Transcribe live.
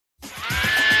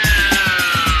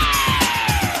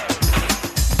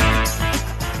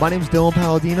My name's Dylan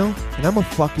Palladino, and I'm a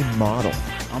fucking model.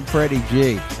 I'm Freddie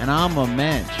G, and I'm a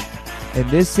mensch. And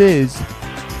this is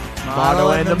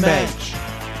Model and the Mensch.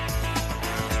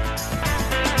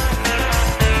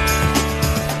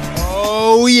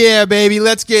 Oh yeah, baby.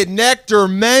 Let's get Nectar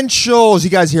Menschels.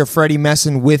 You guys hear Freddie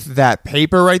messing with that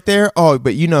paper right there? Oh,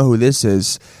 but you know who this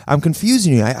is. I'm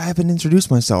confusing you. I haven't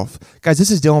introduced myself. Guys, this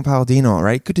is Dylan Palladino, all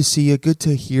right? Good to see you. Good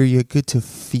to hear you. Good to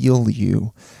feel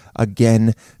you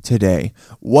again today.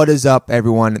 What is up,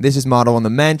 everyone? This is Model and the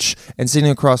Mensch, and sitting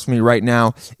across from me right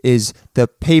now is the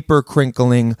paper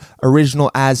crinkling original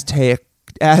Aztec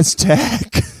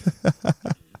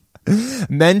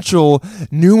Menschel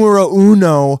numero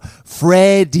uno,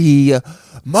 Freddie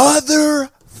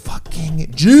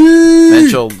motherfucking G.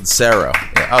 Menschel Cero.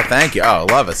 Yeah. Oh, thank you. Oh,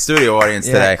 I love it. Studio audience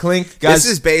today. Clink, guys.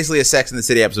 This is basically a Sex and the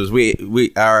City episode.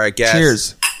 We our guest.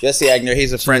 Cheers. Jesse Agner.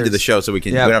 He's a friend of the show, so we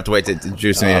don't have to wait to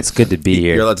introduce him. It's good to be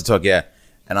here. You're allowed to talk, yeah.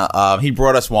 And he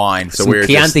brought us wine, so we're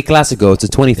Chianti Classico. It's a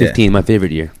 2015, my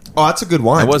favorite year. Oh, that's a good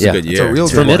wine. It was a good year. It's a real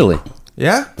It's good from one. Italy.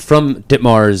 Yeah? From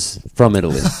Ditmars, from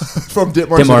Italy. From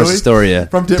Ditmars, Ditmars Italy? Astoria.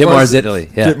 From Ditmars, Italy.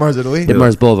 Yeah. Ditmars, Italy?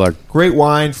 Ditmars Boulevard. Great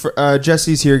wine.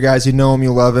 Jesse's here, guys. You know him,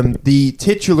 you love him. The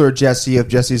titular Jesse of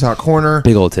Jesse's Hot Corner.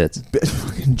 Big old tits.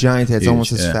 Fucking giant tits, Huge,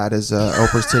 almost as yeah. fat as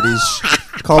Oprah's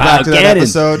titties. Call Wow, back to that Gannon.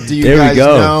 episode. Do you There we guys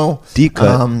go. know? Deep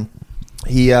cut.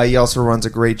 He also runs a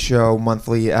great show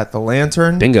monthly at The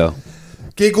Lantern. Bingo.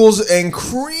 Giggles and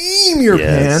cream your Yes.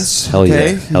 pants. Hell yeah.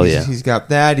 Okay? Hell yeah. He's got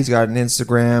that. He's got an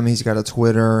Instagram. He's got a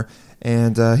Twitter.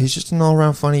 And he's just an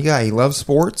all-around funny guy. He loves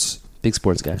sports. Big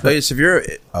sports guy. If you're,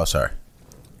 sorry.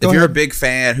 Go If you're ahead. a big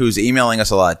fan who's emailing us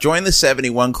a lot, join the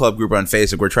 71 Club group on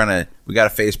Facebook. We got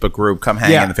a Facebook group. Come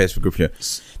hang Yeah. in the Facebook group here.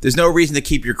 There's no reason to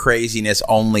keep your craziness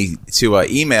only to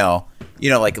email. You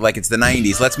know, like it's the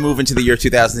 90s. Let's move into the year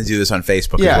 2000 and do this on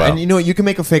Facebook Yeah, as well. and you know what? You can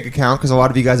make a fake account because a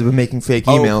lot of you guys have been making fake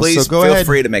Oh, emails. please so go feel ahead.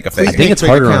 free to make a fake Please I think make it's fake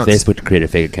harder accounts. on Facebook to create a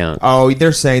fake account. Oh,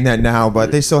 they're saying that now,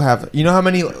 but they still have. You know how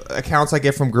many accounts I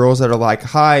get from girls that are like,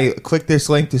 "Hi, click this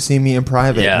link to see me in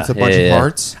private." Yeah. It's a bunch of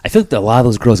hearts. I feel like a lot of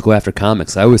those girls go after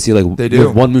comics. I always see like They do.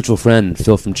 one mutual friend,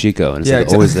 Phil from Chico, and it's Yeah, like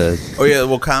always a Oh yeah,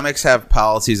 well, comics have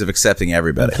policies of accepting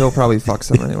everybody. Phil probably fucks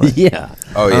them anyway. yeah,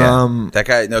 Oh yeah, that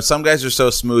guy. No, some guys are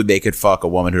so smooth they could fuck a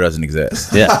woman who doesn't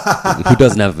exist. yeah. Who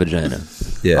doesn't have a vagina?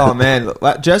 Yeah. Oh man,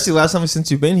 Jesse, last time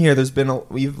since you've been here, there's been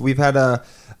we've had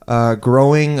a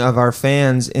growing of our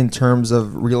fans in terms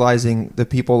of realizing the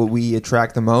people we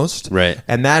attract the most, Right.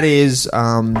 And that is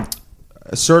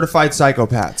certified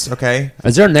psychopaths. Okay.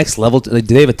 Is there a next level? Like,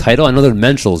 do they have a title? I know they're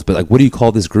Menschels, but like, what do you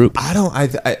call this group? I don't. I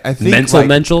think Mental like,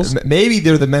 Menschels? Maybe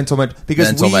they're the mental because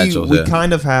Mental Menschels, we yeah.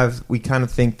 kind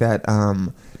of think that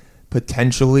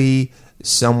potentially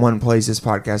someone plays this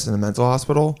podcast in a mental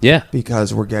hospital. Yeah.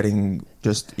 because we're getting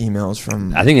just emails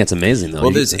from I think that's amazing though.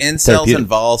 Well, there's It's incels therapeutic. and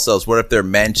vol cells. What if they're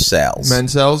mensch cells? men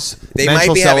cells. They mental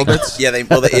might be having. celibates. Yeah,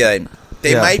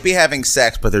 they Yeah. might be having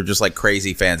sex, but they're just like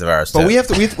crazy fans of ours. But too. we have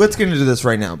to. Let's get into this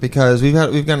right now because we've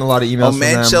gotten a lot of emails. Oh, from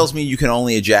mensch them. cells mean you can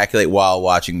only ejaculate while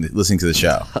listening to the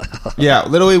show. Yeah,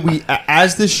 literally,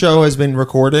 as this show has been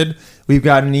recorded, we've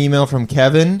got an email from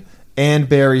Kevin and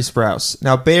Barry Sprouse.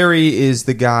 Now, Barry is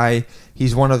the guy.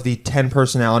 He's one of the 10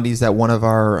 personalities that one of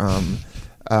our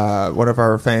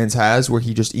fans has, where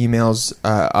he just emails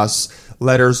us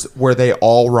letters where they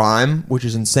all rhyme, which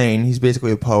is insane. He's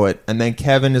basically a poet. And then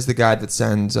Kevin is the guy that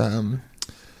sends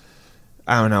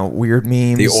I don't know, weird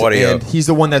memes. The audio. And he's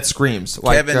the one that screams.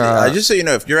 Like, Kevin, just so you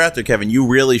know, if you're out there, Kevin, you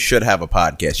really should have a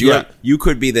podcast. You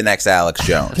could be the next Alex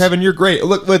Jones. Kevin, you're great.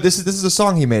 Look, this is a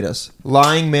song he made us.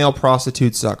 Lying male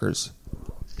prostitute suckers.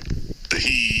 The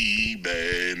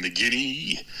he-man, the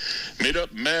guinea, made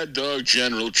up Mad Dog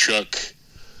General Chuck.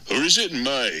 Or is it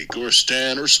Mike, or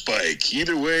Stan, or Spike?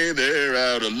 Either way, they're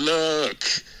out of luck.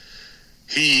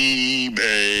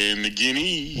 He-man, the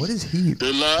guinea. What is he?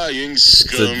 The lying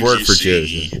scum, a word you for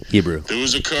see. Jews. Hebrew. There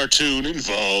was a cartoon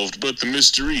involved, but the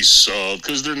mystery's solved,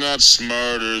 'cause they're not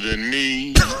smarter than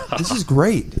me. This is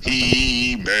great.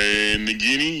 He-man, the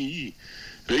guinea.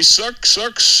 They suck,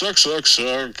 suck, suck, suck,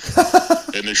 suck.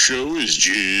 And the show is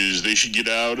jizz. They should get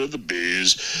out of the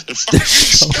biz. They're fucking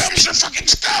scums. They're fucking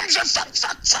scums. They're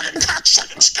fucking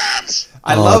cocksucking scums.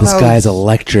 I Oh, love this how guy's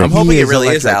electric. I'm hoping He it is really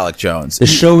is electric. Alex Jones. The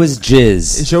show is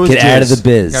jizz. the show is Get out of jizz. the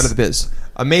biz. Get out of the biz.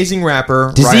 Amazing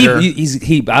rapper, Does writer.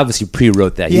 he obviously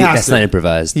pre-wrote that. He has That's to. not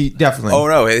improvised. He definitely. Oh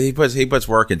no, he puts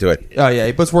work into it. Oh yeah,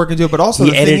 he puts work into it, but also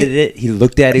He the thing edited it. He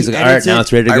looked at it. He's he like, all right, edits now it.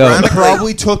 it's ready to Ironically- go.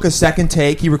 probably took a second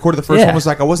take. He recorded the first Yeah. one. Was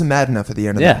like, I wasn't mad enough at the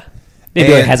end of Yeah. that.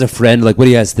 Maybe like has a friend. Like, what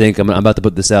do you guys think? I'm about to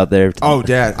put this out there. Oh,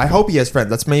 Dad, I hope he has friends.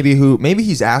 That's maybe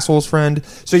he's Asshole's friend.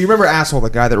 So you remember Asshole, the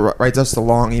guy that writes us the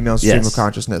long emails, stream of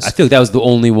consciousness. I feel like that was the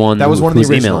only one. That was one of the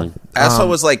original. Emailing. Asshole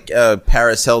was like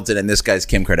Paris Hilton, and this guy's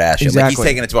Kim Kardashian. Exactly. Like he's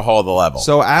taking it to a whole other level.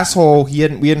 So Asshole, we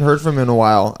hadn't heard from him in a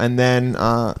while, and then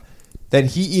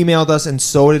he emailed us, and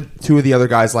so did two of the other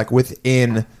guys, like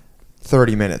within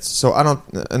 30 minutes. So I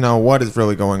don't know what is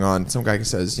really going on. Some guy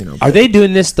says, Are they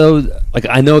doing this though? Like,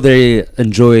 I know they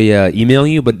enjoy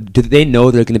emailing you, but do they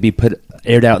know they're going to be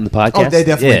aired out in the podcast? Oh, they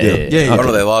definitely do. Yeah. Oh,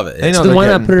 no, they love it. They know So then why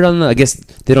not put it on I guess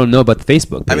they don't know about the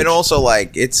Facebook page. I mean, also,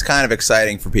 like, it's kind of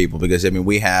exciting for people because, I mean,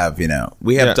 we have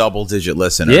double-digit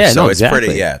listeners. Yeah, so no, it's exactly.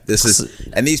 pretty, this is,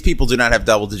 and these people do not have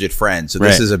double-digit friends, so Right.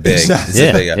 this is a big, Exactly. this is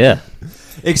a big, yeah.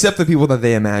 Except the people that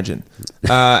they imagine.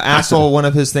 Asshole, one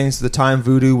of his things, the time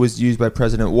voodoo was used by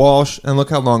President Walsh, and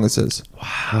look how long this is.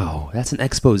 Wow, that's an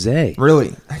expose.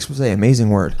 Really, expose, amazing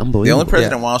word. Unbelievable. The only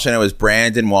President Walsh I know is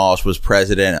Brandon Walsh was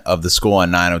president of the school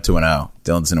on 90210.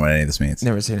 Don't listen to what any of this means.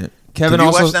 Never seen it. Did Kevin you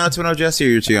also. watch 90210, Jesse, or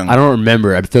you're too young? I don't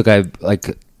remember. I feel like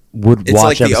I would It's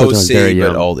watch like the episodes when I was OC, very but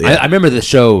young. old, yeah. I remember the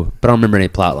show, but I don't remember any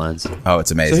plot lines. Oh, it's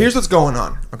amazing. So here's what's going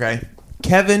on. Okay,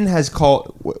 Kevin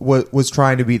was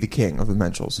trying to be the king of the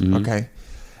Menschels. Okay,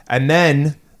 and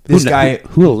then this guy.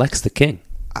 who elects the king?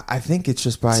 I think it's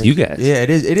just by It's you guys. Yeah, it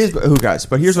is. It is who guys.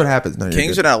 But here's what happens. No, you're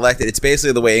Kings good. are not elected. It's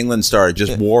basically the way England started,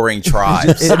 just warring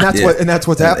tribes. and that's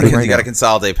what's happening right You got to now.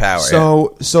 consolidate power.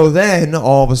 So then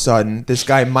all of a sudden, this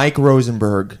guy Mike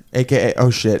Rosenberg, aka I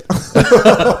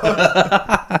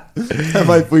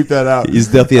might bleep that out. He's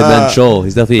definitely a Menschel.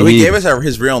 He's definitely Oh, a he he. gave us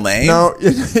his real name. No,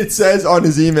 it says on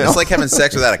his email. It's like having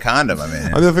sex without a condom. I mean,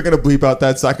 I'm definitely gonna bleep out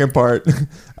that second part.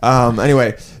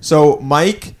 Anyway, so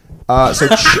Mike. I'm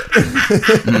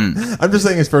just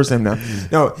saying his first name now.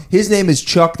 No, his name is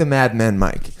Chuck the Madman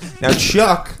Mike. Now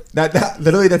Chuck, that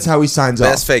literally that's how he signs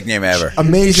best off. fake name ever.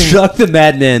 Amazing. Chuck the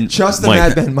Madman. Chuck the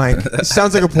Mike. Madman Mike.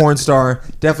 Sounds like a porn star.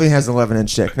 Definitely has an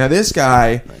 11-inch dick. Now this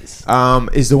guy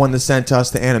is the one that sent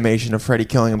us the animation of Freddie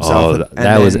killing himself. Oh,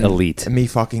 that was elite. And me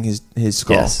fucking his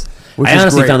skull. Yes. Which I is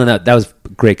honestly great. found that was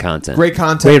great content. Great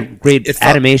content. Great It felt-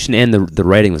 animation, and the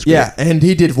writing was great. Yeah, and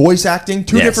he did voice acting,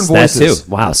 two Yes, different that voices. too.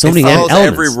 Wow, so It many follows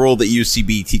elements. every rule that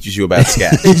UCB teaches you about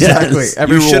sketch. Exactly. Yes.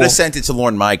 Every You should rule. have sent it to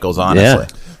Lorne Michaels, honestly.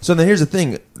 So then here's the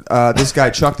thing: this guy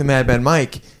Chuck the Madman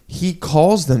Mike, he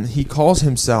calls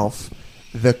himself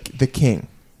the king.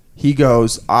 He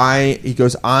goes, I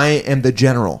am the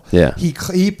general. Yeah.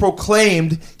 He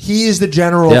proclaimed he is the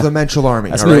general Yeah. of the Menschel army.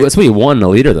 That's all what, right? that's what he won, a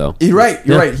leader though. You're right.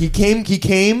 You're Yeah. right. He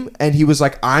came and he was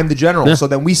like, I'm the general. Yeah. So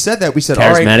then we said that. We said,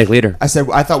 all right. Charismatic leader. I said,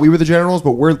 I thought we were the generals,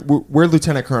 but we're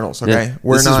lieutenant colonels. Okay, Yeah.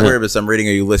 we're This not. is weird, but I'm reading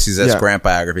a Ulysses S. Yeah. Grant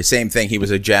biography. Same thing. He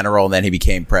was a general, and then he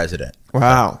became president.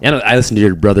 Wow. And I listened to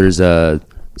your brother's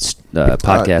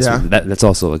podcast. yeah. That's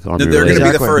also like army No, they're going to related. be the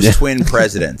Exactly. first twin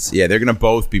presidents. Yeah, they're going to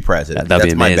both be president. That'd be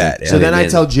That's my amazing. bet. Yeah. So then I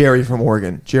amazing. tell Jerry from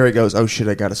Oregon. Jerry goes, "Oh shit,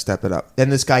 I got to step it up." Then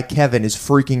this guy Kevin is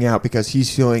freaking out because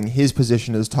he's feeling his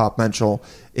position as top Menschel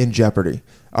in jeopardy.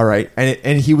 All right,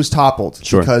 and he was toppled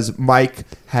Sure. because Mike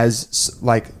has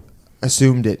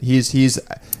assumed it.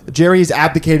 Jerry has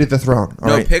abdicated the throne. All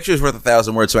No, right? picture's worth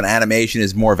 1,000 words, so an animation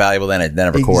is more valuable than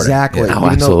a recording. Exactly. Yeah. Oh,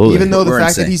 absolutely. Even though the We're fact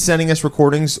insane. that he's sending us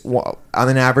recordings on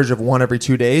an average of one every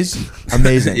 2 days,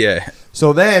 amazing. Yeah.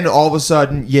 So then all of a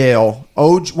sudden, Yale,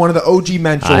 one of the OG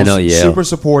Menschels, I know Yale. super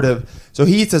supportive. So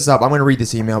he hits us up. I'm going to read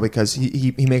this email because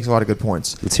he makes a lot of good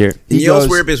points. Let's hear it. He Yale's goes-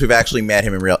 weird because we've actually met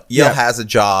him in real. Yale Yeah. has a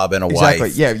job and a Exactly.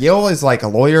 wife. Yeah, Yale is like a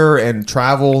lawyer and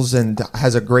travels and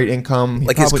has a great income. He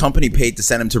Like probably- his company paid to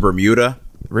send him to Bermuda.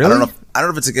 Really? I don't know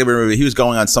if it's a good Bermuda. He was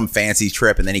going on some fancy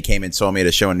trip, and then he came and saw me at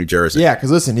a show in New Jersey. Yeah,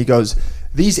 because listen, he goes,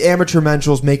 these amateur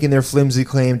Menschels making their flimsy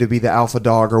claim to be the alpha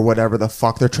dog or whatever the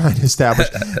fuck they're trying to establish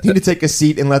need to take a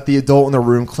seat and let the adult in the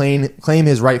room claim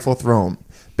his rightful throne.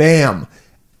 Bam.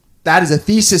 That is a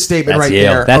thesis statement That's right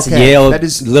Yale. there. That's Okay, Yale That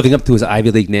is, living up to his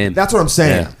Ivy League name. that's what I'm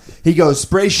saying. Yeah. He goes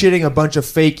spray shitting a bunch of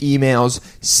fake emails,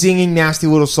 singing nasty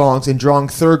little songs, and drawing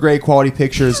third grade quality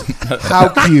pictures. How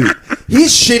cute.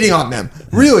 He's shitting on them.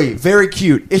 Really, very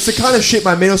cute. It's the kind of shit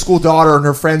my middle school daughter and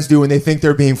her friends do when they think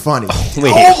they're being funny.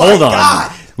 Wait, Oh hold my on.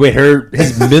 God. Wait,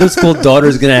 his middle school daughter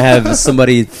is gonna have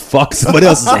somebody fuck somebody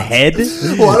else's head?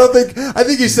 Well, I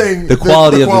think he's saying The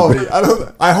quality of the- quality.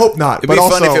 I hope not. It'd but be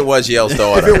also, fun if it was Yale's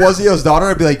daughter. If it was Leo's daughter,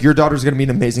 I'd be like, your daughter's going to be an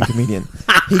amazing comedian.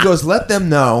 He goes, let them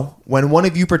know when one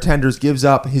of you pretenders gives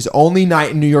up his only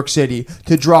night in New York City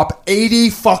to drop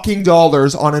 $80 fucking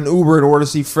on an Uber in order to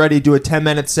see Freddie do a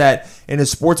 10-minute set in a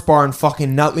sports bar in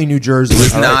fucking Nutley, New Jersey. It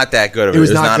was not that good of it. It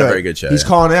was not a very good show. He's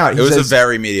calling it out. It was a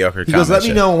very mediocre He goes, let me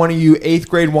show. know when one of you 8th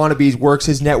grade wannabes works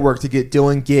his network to get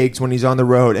Dylan gigs when he's on the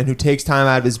road and who takes time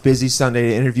out of his busy Sunday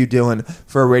to interview Dylan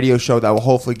for a radio show that will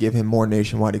hopefully give him more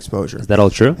nationwide exposure. Is that all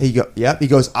true? Yep. He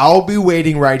goes, I'll be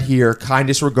waiting right here.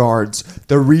 Kindest regards,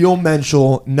 the real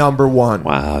Menschel #1.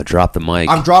 Wow, drop the mic.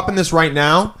 I'm dropping this right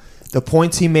now. The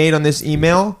points he made on this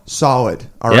email, solid.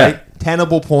 All Yeah. right,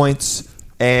 tenable points.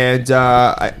 And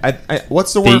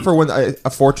what's the word for when a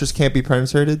fortress can't be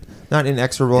penetrated? Not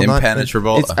inexorable.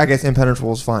 Impenetrable. I guess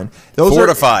impenetrable is fine. Those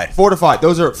Fortified. Are fortified.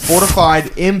 Those are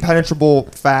fortified, impenetrable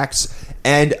facts.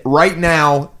 And right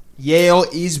now, Yale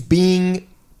is being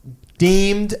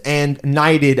deemed and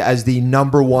knighted as the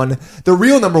 #1, the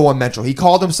real #1 Menschel. He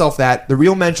called himself that. The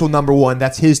real Menschel #1.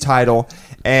 That's his title.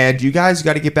 And you guys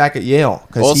got to get back at Yale.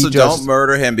 Also, don't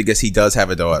murder him because he does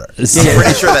have a daughter. I'm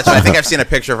pretty sure that's right. I think I've seen a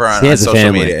picture of her on social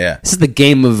family. media. Yeah. This is the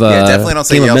game of definitely don't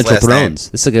say Game of Yale's Menschel last name. Thrones.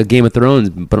 This is like a Game of Thrones,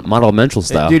 but model Menschel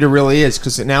style. Dude, it really is.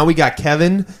 Because now we got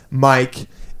Kevin, Mike,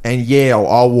 and Yale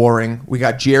all warring. We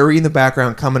got Jerry in the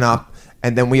background coming up.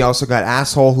 And then we also got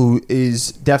Asshole, who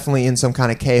is definitely in some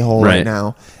kind of K-hole right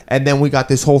now. And then we got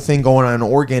this whole thing going on in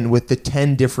Oregon with the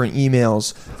 10 different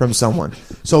emails from someone.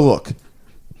 So look,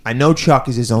 I know Chuck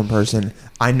is his own person.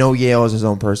 I know Yale is his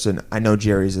own person. I know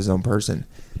Jerry is his own person.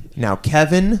 Now,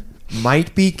 Kevin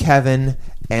might be Kevin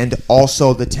and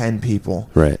also the 10 people.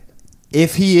 Right.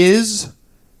 If he is,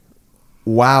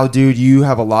 wow, dude, you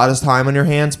have a lot of time on your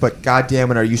hands, but goddamn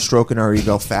it, are you stroking our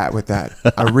ego fat with that?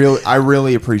 I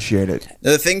really appreciate it.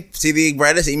 The thing, see, the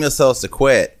Reddit emails tell us to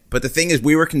quit. But the thing is,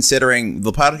 we were considering,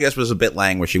 the podcast was a bit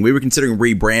languishing. We were considering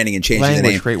rebranding and changing the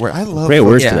name. Great word. I love Great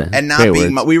words Yeah, today. and not Great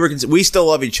being, words. we still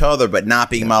love each other, but not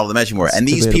being Model Dimension more. And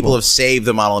these debatable. people have saved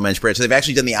the Model Dimension brand. So they've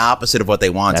actually done the opposite of what they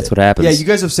wanted. That's what happens. Yeah, you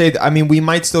guys have said, I mean, we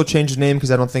might still change the name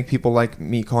because I don't think people like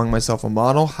me calling myself a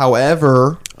model.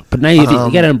 However, but now you got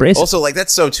to embrace it. Also, like,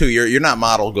 that's so too. You're not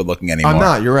model good looking anymore. I'm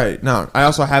not. You're right. No, I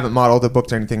also haven't modeled or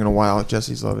booked anything in a while.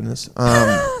 Jesse's loving this.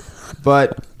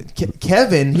 But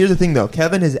Kevin, here's the thing though.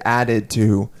 Kevin has added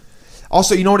to.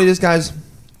 Also, you know what it is, guys?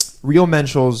 Real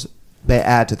Menschels, they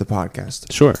add to the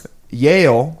podcast. Sure.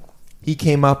 Yale, he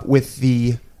came up with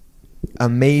the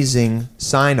amazing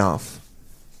sign off.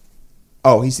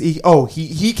 Oh,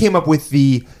 he came up with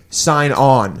the sign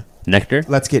on. Nectar?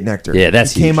 Let's get Nectar. Yeah,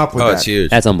 that's he came huge. up with Oh, that. it's huge.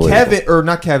 That's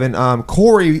unbelievable.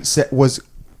 Corey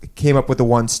came up with the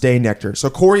one Stay Nectar. So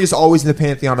Corey is always in the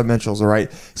pantheon of Menschels, all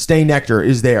right? Stay Nectar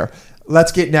is there.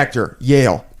 Let's get Nectar.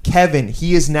 Yale. Kevin,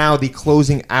 he is now the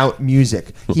closing out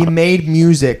music. He made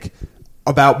music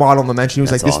about Model Dimension. He was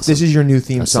That's like, awesome. this is your new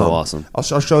theme That's song. so awesome. I'll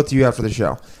show it to you after the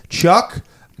show. Chuck,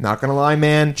 not going to lie,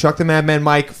 man. Chuck the Madman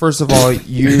Mike, first of all,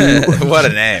 you... What a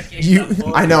name.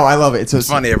 I know, I love it. It's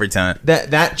funny every time.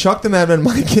 That Chuck the Madman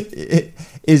Mike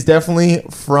is definitely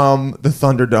from the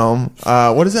Thunderdome.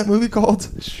 What is that movie called?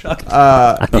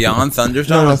 Beyond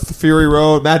Thunderstorm? No, Fury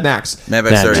Road, Mad Max. Mad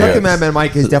Max 30. Chuck the Madman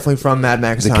Mike is definitely from Mad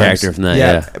Max. The times. character from that,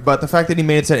 yeah. But the fact that he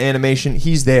made it to animation,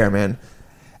 he's there, man.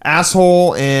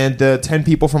 Asshole and the 10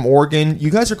 people from Oregon,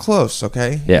 you guys are close,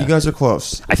 okay? Yeah. You guys are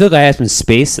close. I feel like I have some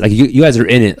space. Like you guys are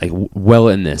in it, like well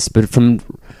in this. But from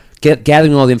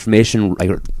gathering all the information,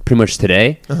 like pretty much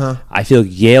today, I feel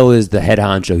like Yale is the head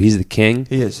honcho. He's the king.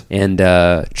 He is. And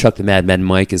Chuck the Madman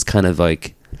Mike is kind of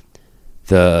like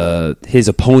his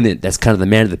opponent. That's kind of the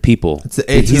man of the people. It's the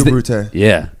A2 Brute.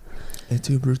 Yeah.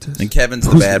 A2 Brutus. And Kevin's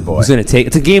the bad boy. Who's gonna take?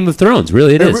 It's a Game of Thrones.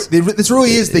 Really, it is. This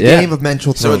really is the Yeah. game of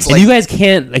Menschel So it's Thrones. And you guys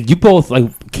can't, like, you both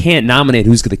can't nominate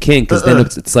who's the king because then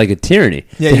it's like a tyranny.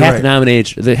 Yeah, they you're have right. to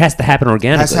nominate. It has to happen It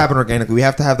organically. has to happen organically. We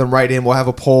have to have them write in. We'll have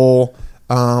a poll.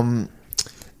 You know.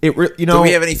 Do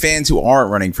we have any fans who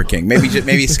aren't running for king?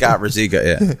 Maybe Scott Rosica.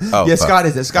 Yeah. Oh, yeah, fuck. Scott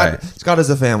is it. Scott. All right. Scott is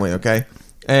a family. Okay.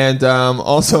 And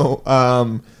also,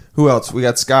 who else? We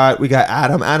got Scott. We got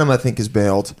Adam. Adam, I think, is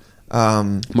bailed.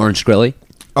 Martin Shkreli,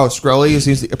 Oh, Skrelly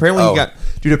is apparently Oh.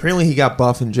 Apparently he got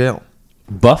buff in jail.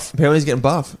 buff, Apparently he's getting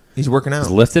buff. He's working out. is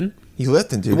lifting. He's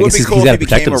lifting, dude. It would guess be he's cool if gotta he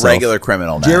protect became a himself. regular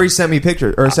criminal now. Jerry sent me a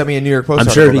picture or sent me a New York Post.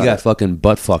 I'm sure article he about got it. fucking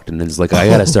butt fucked and is like, I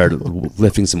gotta start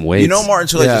lifting some weights. You know Martin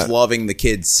Shkreli's Yeah. just loving the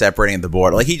kids separating at the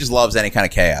border. Like, he just loves any kind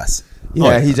of chaos.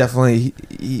 Yeah, he definitely.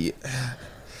 He,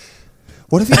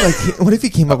 what if he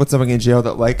came up with something in jail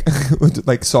that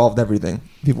would, solved everything?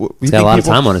 People, He's got a lot of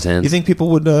time on his hands. You think people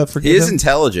would forgive He is him?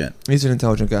 intelligent. He's an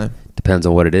intelligent guy. Depends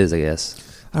on what it is, I guess.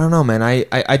 I don't know, man. I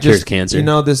Cures just cancer. You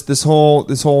know this whole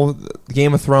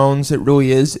Game of Thrones. It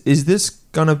really is. Is this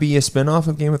gonna be a spin-off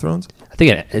of Game of Thrones? I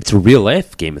think it's a real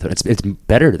life Game of Thrones. It's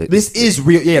better. This is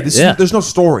real. Yeah, this Yeah. Is, there's no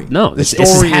story. No, the it's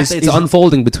story it's is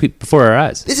unfolding before our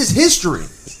eyes. This is history.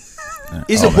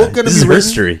 Is Oh, a book man. going to This be is written?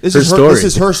 history. This Her is her story. This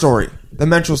is her story. The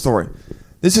mental story.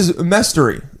 This is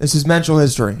Mestory. This is mental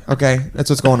history. Okay, that's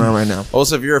what's going on right now.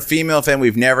 Also, if you're a female fan,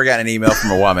 we've never gotten an email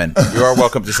from a woman. You are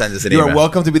welcome to send us an You email. are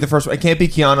welcome to be the first one. It can't be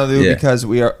Keanu Lou Yeah. because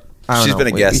we are. I don't She's know. been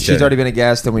a guest, She's too. already been a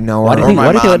guest, and we know Why do her. you think? my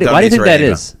Why do you mom think, why do you think donates that her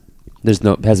is? Hasn't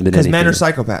been Because anything. men are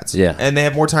psychopaths. Yeah. And they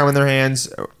have more time on their hands.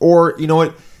 Or, you know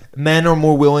what? Men are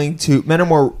more willing to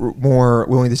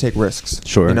take risks.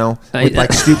 Sure. You know? I-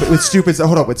 With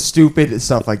stupid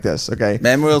stuff like this, okay?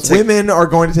 Men will take- Women are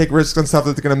going to take risks on stuff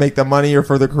that's going to make them money or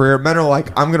further career. Men are like,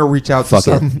 I'm going to reach out Fuck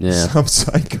to it. some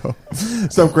psycho,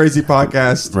 some crazy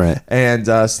podcast Right.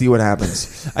 and see what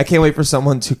happens. I can't wait for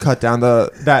someone to cut down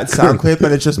that sound clip,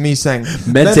 and it's just me saying,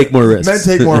 Men take more risks.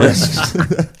 Men take more risks.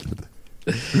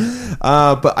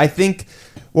 But I think,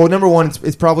 well, number one,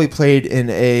 it's probably played in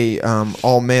a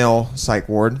all male psych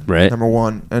ward. Right. Number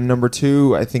one, and number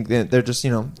two, I think that they're just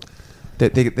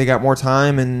they got more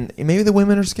time, and maybe the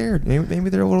women are scared. Maybe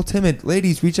they're a little timid.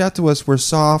 Ladies, reach out to us. We're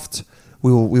soft.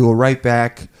 We will write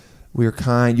back. We're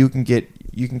kind. You can get.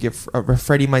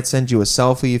 Freddie might send you a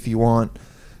selfie if you want.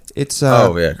 It's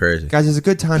Oh, yeah, crazy. guys. It's a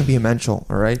good time to be a mental.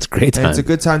 All right, it's a great And it's a time.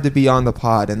 good time to be on the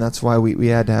pod, and that's why we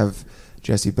had to have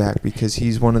Jesse back, because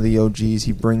he's one of the OGs.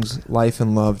 He brings life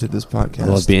and love to this podcast. I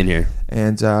love being here.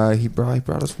 And he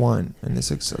brought us wine, and it's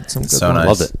some good so wine. nice.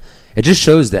 Love it. It just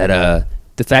shows that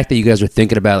the fact that you guys are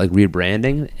thinking about like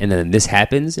rebranding, and then this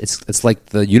happens. It's like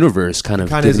the universe kind of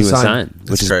Kinda giving is you a a sign. sign,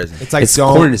 It's crazy. It's like it's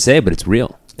don't- corny to say, but it's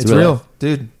real. It's real real, life.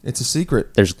 dude. It's a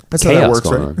secret. There's That's how that chaos works,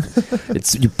 going right? on.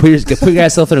 It's you put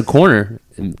yourself in a corner,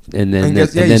 and then And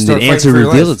guess- yeah, and you then start the fighting answer for your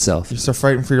reveals life. itself. You start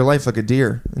fighting for your life like a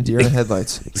deer in the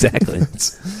headlights. Exactly.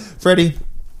 Freddie,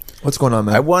 what's going on,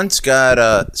 man? I once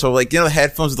got so like the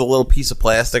headphones with a little piece of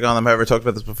plastic on them. Have I ever talked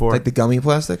about this before? Like the gummy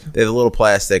plastic? They're the little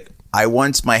plastic. I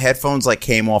once my headphones like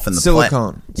came off in the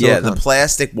Silicone. Yeah, Silicone. the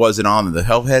plastic wasn't on them. The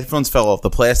headphones fell off. The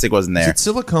plastic wasn't Is there. it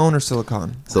silicone or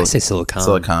silicon? I say Silicon.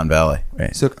 Silicon Valley.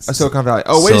 Right. Silicon Valley.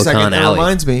 Oh, wait a second. Silicon That Alley.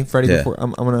 reminds me, Freddie. Yeah. Before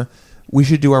I'm gonna, we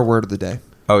should do our word of the day.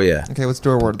 Oh yeah. Okay, let's do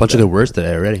our word. Bunch of of the good words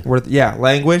today already. day.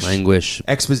 Language. Languish.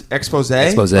 Expose. Expose,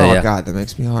 Oh yeah. God, that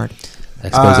makes me hard.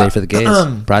 Expose for the gays.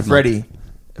 Pride Month.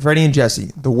 Freddie and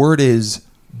Jesse. The word is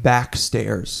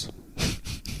backstairs.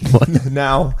 What?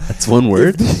 Now, That's one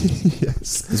word.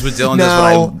 yes. This is what Dylan Now-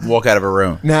 does when I walk out of a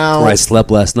room. Now, Where I slept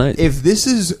last night. if this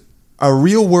is a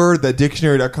real word that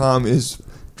dictionary.com is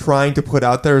trying to put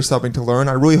out there as something to learn,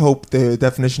 I really hope the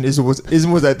definition isn't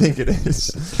what I think it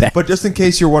is. But just in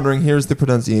case you're wondering, here's the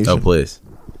pronunciation. Oh please.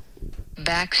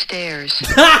 Backstairs.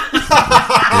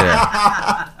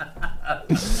 Yeah.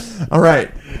 All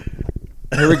right.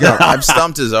 Here we go. I'm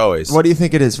stumped as always. What do you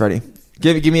think it is, Freddie?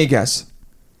 Give me a guess.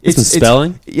 Some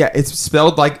spelling? It's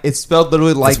spelled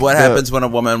literally like It's what the- happens when a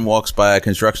woman walks by a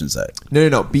construction site. No.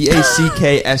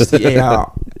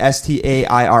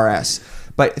 BACKSTAIRS.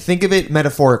 But think of it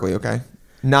metaphorically, okay?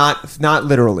 Not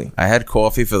literally. I had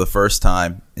coffee for the first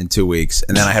time in 2 weeks,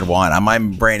 and then I had wine. My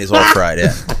brain is all fried.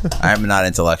 Yeah, I am not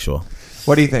intellectual.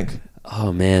 What do you think?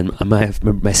 Oh man, my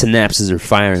synapses are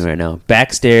firing right now.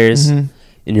 Backstairs, and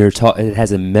it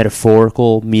has a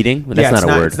metaphorical meaning. But that's it's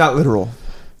not a word. It's not literal.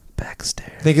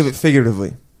 Backstairs. Think of it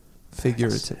figuratively. For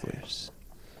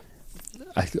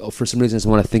some reason, I just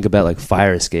want to think about like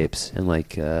fire escapes and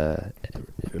like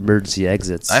emergency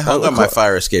exits. I hung on my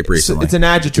fire escape recently. It's an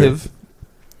adjective.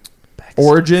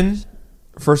 Origin,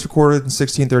 first recorded in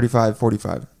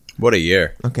 1635-45. What a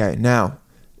year! Okay, now,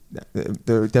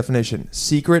 the definition.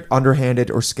 Secret, underhanded,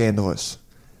 or scandalous.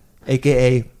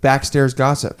 A.K.A. backstairs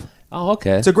gossip. Oh,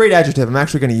 okay. It's a great adjective. I'm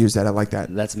actually going to use that. I like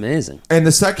that. That's amazing. And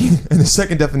the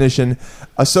second definition,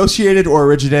 associated or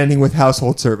originating with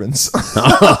household servants.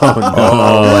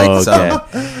 Like some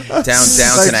Okay.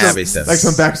 Downton Abbey stuff. Like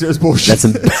some backstairs bullshit. That's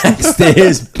some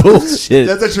backstairs bullshit.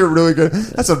 That's actually really good.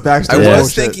 That's some I backstairs was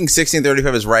bullshit. thinking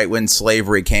 1635 is right when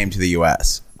slavery came to the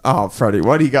U.S. Oh, Freddie,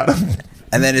 what do you got?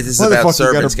 And then it is Why the about fuck you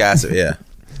servants gotta- gossip. Yeah.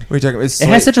 What are you talking about? It's It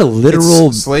has such a literal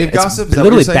it's slave it's gossip. Is that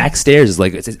what Literally you're saying? backstairs is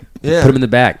like Yeah. put them in the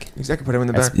back. Exactly. Put him in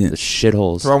the That's back. the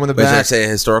shitholes. Throw him in the Wait, should I back. say a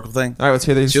historical thing? All right, let's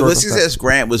hear the So historical Ulysses stuff. S.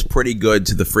 Grant was pretty good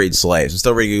to the freed slaves. I'm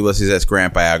still reading Ulysses S.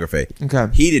 Grant biography. Okay.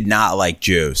 He did not like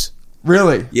Jews.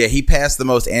 Really? Yeah, he passed the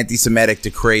most anti-Semitic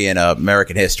decree in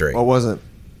American history. What was it?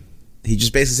 He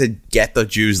just basically said, "Get the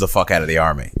Jews the fuck out of the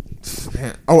army."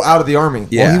 Japan. Oh, out of the army.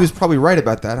 Yeah. Well, he was probably right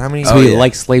about that. How many? So he yeah.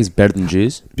 likes slaves better than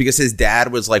Jews? because his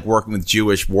dad was like working with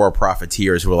Jewish war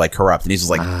profiteers who were like corrupt, and he's just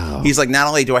like, he's like, not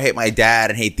only do I hate my dad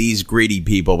and hate these greedy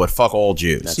people, but fuck all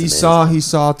Jews. he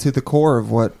saw to the core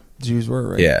of what Jews were,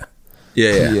 right? Yeah.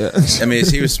 Yeah. Yeah. I mean,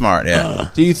 he was smart. Yeah.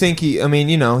 Do you think he? I mean,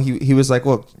 he was like,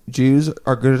 look, Jews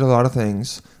are good at a lot of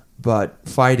things, but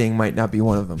fighting might not be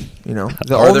one of them.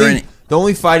 Are there any- The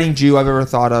only fighting Jew I've ever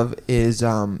thought of is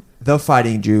the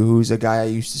Fighting Jew, who's a guy I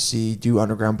used to see do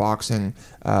underground boxing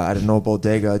at an old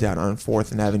bodega down on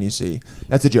 4th and Avenue C.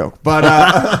 That's a joke, but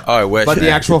Oh, I wish. but the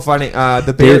man. actual fighting, the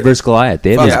David bear. versus Goliath.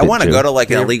 David Fuck, is I good, want to too. go to like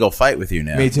an illegal fight with you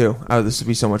now. Me too. Oh, this would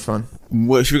be so much fun.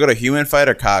 Should we go to human fight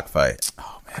or cockfight?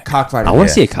 Cockfighting. I want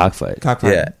to Yeah. see a cockfight.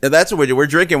 cockfighting. Yeah, that's what we're doing. We're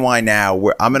drinking wine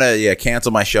now. I'm gonna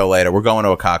cancel my show later. We're going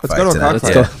to a cockfight. Let's go to a tonight.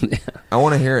 cockfight. Yeah. Let's go. I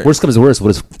want to hear it. Worst comes to worst,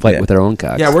 we'll just fight Yeah. with our own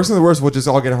cocks. Yeah, worse than the worst. We'll just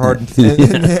all get hard and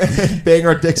bang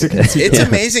our dicks against each It's other.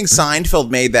 amazing Seinfeld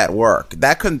made that work.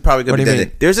 That couldn't probably What be do you done.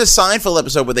 mean? There's a Seinfeld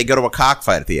episode where they go to a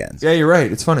cockfight at the end. Yeah, you're right.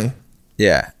 It's funny.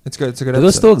 Yeah. It's good. It's a good Do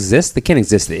those episode. still exist? They can't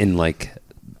exist in like.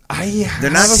 They're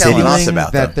not telling us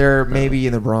about that. them. They're maybe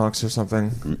in the Bronx or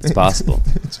something. It's possible.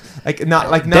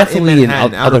 not Definitely in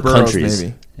Manhattan, other outer boroughs, countries.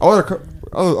 maybe.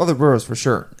 Other boroughs for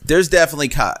sure. There's definitely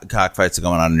cockfights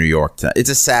going on in New York tonight. It's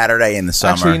a Saturday in the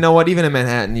summer. Actually, you know what? Even in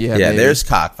Manhattan, yeah, yeah, maybe. there's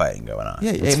cockfighting going on.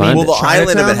 yeah. That's I mean, fine. Well, the island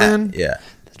of Chinatown, Manhattan. man, Yeah.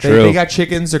 True. They got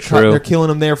chickens. True. They're killing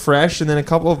them there fresh, and then a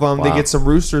couple of them they Wow. get some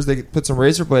roosters. They put some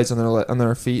razor blades on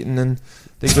their feet, and then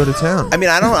they go to town. I mean,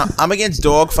 I don't know. I'm against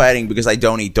dog fighting because I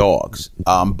don't eat dogs.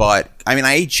 But I mean,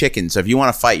 I eat chickens. So if you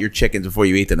want to fight your chickens before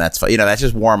you eat them, that's fine. That's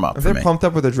just warm up if for they're me. pumped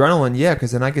up with adrenaline, yeah,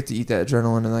 because then I get to eat that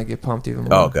adrenaline and I get pumped even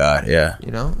more. Oh God, yeah.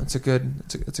 It's a good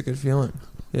feeling.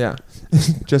 Yeah.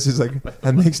 Jesse's like,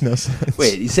 that makes no sense.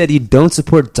 Wait, you said you don't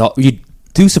support dog. You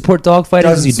do support dog fighting?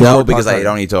 Doesn't You support No, don't. because I cockfighting.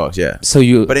 don't eat dogs. Yeah. So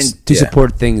you But do yeah.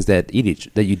 support things that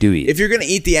that you do eat. If you're gonna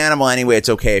eat the animal anyway, it's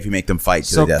okay if you make them fight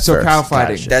to the death So first. cow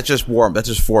fighting. Gotcha. That's just warm. That's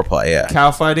just foreplay. Yeah.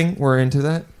 Cow fighting, we're into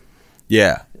that.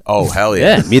 Yeah. Oh hell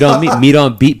yeah. yeah, meat on meat, meat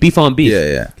on beef, beef on beef. Yeah.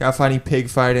 Yeah. Cow fighting, pig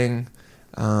fighting.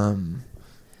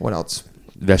 What else?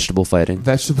 Vegetable fighting.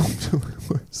 Vegetable.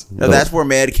 No, that's where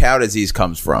mad cow disease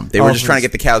comes from. They were just trying to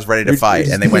get the cows ready to fight,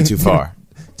 and they went too far.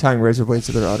 Tying razor blades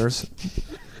to their udders.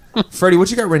 Freddie, what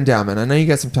you got written down, man? I know you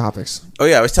got some topics. Oh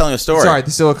yeah, I was telling a story. Sorry,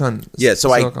 the silicone. Yeah, so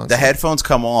silicone the stuff. headphones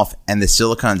come off and the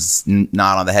silicone's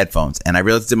not on the headphones, and I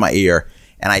realized it's in my ear,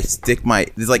 and I stick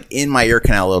it's like in my ear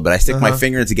canal a little bit. I stick my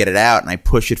finger in to get it out, and I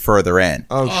push it further in,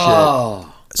 Oh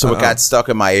shit! so it got stuck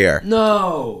in my ear.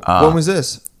 No. When was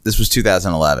this? This was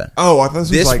 2011. Oh, I thought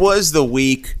This like was the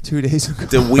week 2 days ago.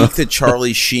 the week that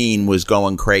Charlie Sheen was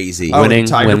going crazy. Oh, Winning.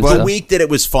 Tiger winning Blood? The stuff. week that it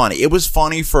was funny. It was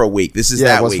funny for a week. This is Yeah, it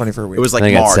that was week. funny for a week. It was like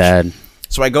I got March. sad.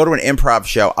 So I go to an improv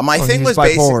show. My Oh, thing he's was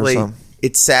bipolar or basically something.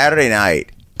 it's Saturday night.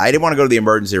 I didn't want to go to the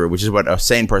emergency room, which is what a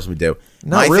sane person would do.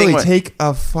 Not My really. thing was- Take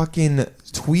a fucking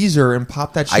tweezer and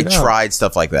pop that I shit out. tried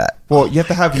stuff like that. Well, you have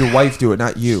to have your wife do it,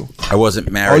 not you. I wasn't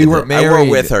married. Oh, you weren't I married.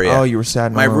 were with her. Yeah. Oh, you were sad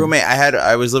and My alone. roommate.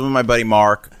 I was living with my buddy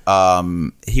Mark.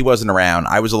 He wasn't around.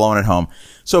 I was alone at home.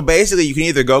 So basically, you can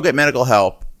either go get medical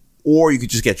help, or you could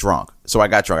just get drunk. So I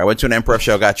got drunk. I went to an improv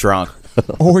show, got drunk.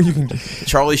 Or you can.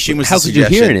 Charlie Sheen was How the could you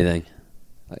suggestion. hear anything?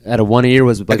 Out of one ear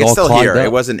was I like could all still clogged hear. up.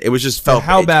 It wasn't. It was just felt.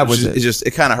 How bad was it?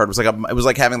 It kind of hurt. It was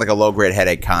like having like a low grade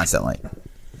headache constantly.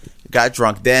 Got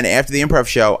drunk. Then after the improv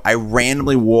show, I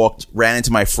randomly ran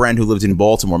into my friend who lived in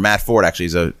Baltimore, Matt Ford. Actually,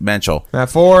 he's a mental. Matt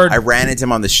Ford. I ran into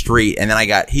him on the street, and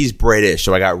then he's British,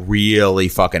 so I got really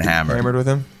fucking hammered. hammered with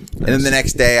him. And then the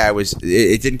next day,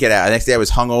 it didn't get out. The next day, I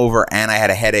was hungover, and I had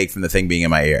a headache from the thing being in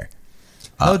my ear.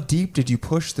 How deep did you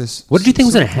push this? What did you think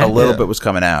was going to A happen? little bit was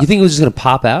coming out. You think it was just going to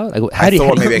pop out? Like, how I do you,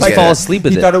 thought maybe I how do you could fall get it. asleep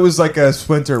with He it? thought it was like a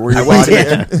splinter where your was-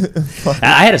 body.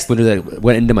 I had a splinter that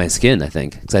went into my skin, I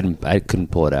think, because I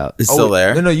couldn't pull it out. It's still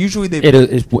there. No, usually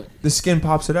the skin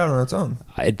pops it out on its own.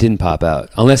 It didn't pop out.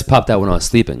 Unless it popped out when I was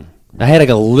sleeping. I had like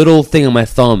a little thing on my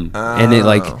thumb, and it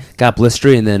like got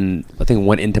blistery, and then I think it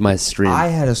went into my stream. I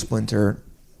had a splinter.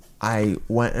 I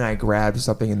went and I grabbed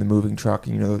something in the moving truck.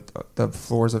 You know, the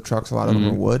floors of trucks, a lot of them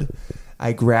are wood.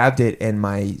 I grabbed it and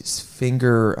my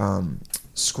finger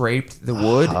scraped the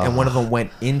wood, and one of them went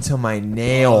into my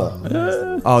nail.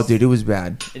 Oh, dude, it was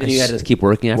bad. and then you had to keep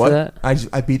working after What? that?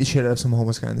 I beat the shit out of some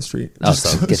homeless guy in the street. Oh,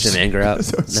 so get some anger out.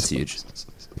 That's huge. That's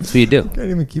what you do. Can't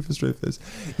even keep a straight face.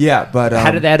 Yeah, but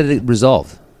How did it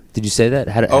resolve? Did you say that?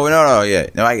 How did, Oh no, yeah,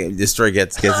 no. This story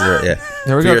gets yeah.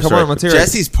 There we For go. your Come story. on, let's hear it.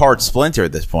 Jesse's part Splinter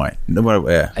at this point. No matter,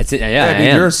 yeah, That's it. Yeah, Yeah, I dude,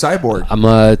 am. you're a cyborg. I'm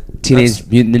a Teenage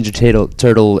Mutant Ninja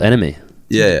Turtle enemy.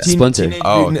 yeah. Splinter. Teenage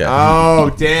Oh, Mutant- okay.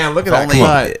 Oh, damn! Look at that Only,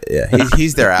 cut. yeah,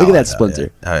 he's their Look at ally, that though,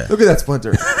 Splinter. yeah. Oh, yeah. Look at that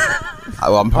splinter.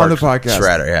 Oh, I'm part the of podcast.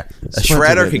 Shredder. Yeah, a Splinter,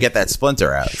 Shredder baby. could get that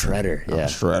splinter out. Shredder. Yeah.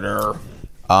 Shredder.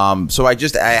 So I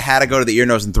had to go to the ear,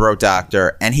 nose, and throat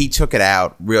doctor, and he took it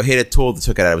out. He had a tool that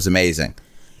took it out. It was amazing.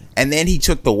 And then he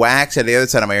took the wax out of the other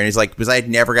side of my ear, and he's like, because I had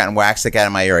never gotten wax taken out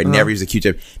of my ear. I'd never used a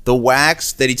Q-tip. The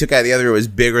wax that he took out of the other ear was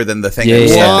bigger than the thing. Yeah, that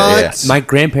was yeah. stuck there. What? My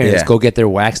grandparents Yeah. go get their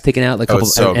wax taken out like a Oh, couple,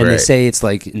 it's so and they great. say it's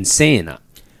like insane.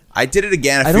 I did it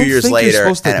again a I few don't years think you're later.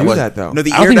 supposed to and it do was- that, though. No,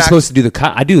 the I don't ear think you're doc- supposed to do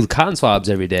I do the cotton swabs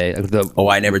every day. Like Oh,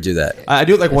 I never do that. I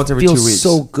do it like once every Feels 2 weeks.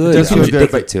 so good. It does I'm feel good,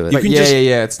 addicted but, to it. but You can yeah, just-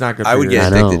 yeah, it's not good. I for would your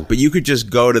get I know. addicted. But you could just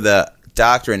go to the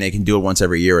doctor and they can do it once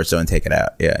every year or so and take it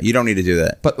out. Yeah, you don't need to do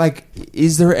that. But like,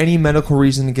 is there any medical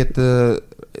reason to get the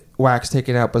wax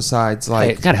taken out besides I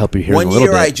like? gotta help your hearing One a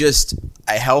little year, bit.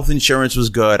 health insurance was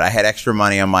good. I had extra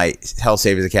money on my health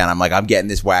savings account. I'm like, I'm getting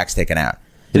this wax taken out.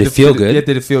 Did it feel good?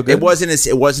 Did it feel good? It wasn't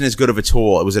as good of a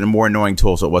tool. It was a more annoying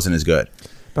tool, so it wasn't as good.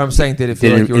 But I'm saying, did it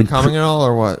feel Did it like you were imp- coming at all,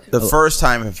 or what? The first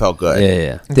time it felt good.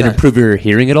 Yeah. Did it Okay. improve your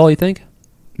hearing at all? You think?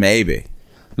 Maybe.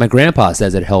 My grandpa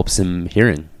says it helps him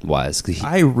hearing wise.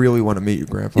 I really want to meet your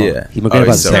grandpa. Yeah. He- my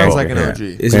grandpa's he's Sounds cool. like an Yeah. OG. Was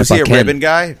he a Grandpa Ken. ribbon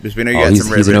guy? Because we know you Oh, got he's-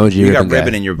 some he's ribbon. an OG You got ribbon guy.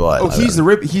 ribbon in your blood. Oh, he's the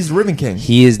Ribbon King.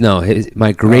 He is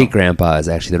my great grandpa is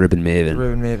actually the ribbon maven.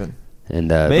 Ribbon Maven.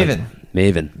 And Maven.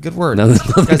 Maven. Good word. Another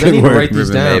Guys, I good need word. to write these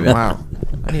Ribbon down. Maven. Wow.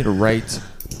 I need to write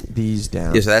these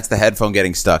down. Yeah, so that's the headphone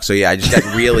getting stuck. So yeah, I just got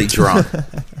really drunk.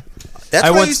 That's what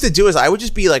I once- used to do. Is I would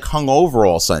just be like hungover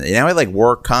all Sunday. Now I like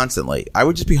work constantly. I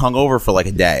would just be hungover for like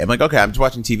a day. I'm like, okay, I'm just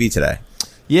watching TV today.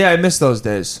 Yeah, I miss those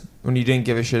days when you didn't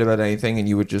give a shit about anything and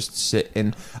you would just sit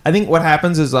and I think what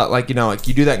happens is like you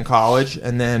do that in college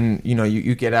and then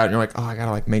you get out and you're like, oh, I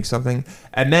gotta like make something,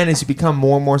 and then as you become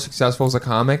more and more successful as a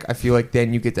comic, I feel like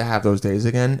then you get to have those days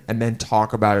again and then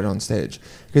talk about it on stage,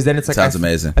 because then it's like Sounds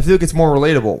amazing. I feel like it's more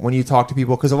relatable when you talk to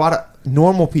people, because a lot of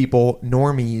normal people,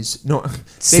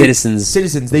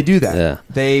 citizens, they do that. Yeah.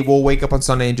 They will wake up on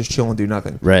Sunday and just chill and do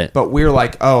nothing. Right. But we're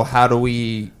like, oh, how do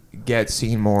we get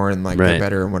seen more and like Right. get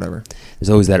better and whatever. There's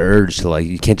always that urge to like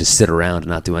you can't just sit around and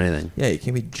not do anything. Yeah, you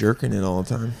can't be jerking it all the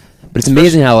time. But it's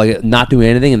amazing how like not doing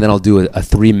anything and then I'll do a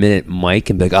 3-minute mic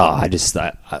and be like, oh, I just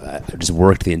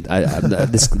worked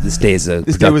this day is a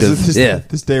This day productive.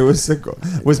 this day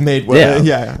was made. Yeah.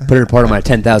 Yeah. Put it a part of my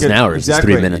 10,000 Good. hours.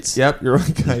 Exactly. It's 3 minutes. Yep, you're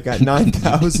right. I got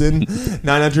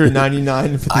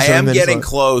 9,999. I am getting minutes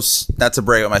close. That's a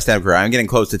break with my stand-up career. I'm getting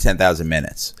close to 10,000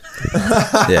 minutes.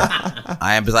 Yeah,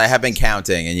 I am because I have been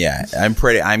counting, and yeah, I'm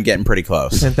getting pretty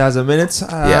close. 10,000 minutes.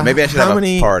 Yeah, maybe I should have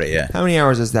a party. Yeah, How many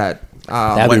hours is that?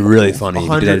 That'd be really funny. You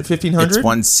could do 100, that. 1,500? it's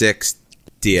 1/60th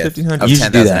 1,500. of You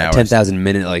should do 10,000 that. hours. 10,000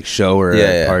 minute like show or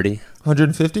Yeah. party.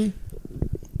 150?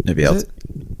 Maybe Is else. it?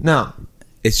 No,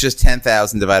 It's just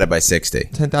 10,000 divided by 60.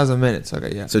 10,000 minutes.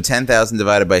 Okay, yeah. So 10,000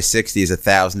 divided by 60 is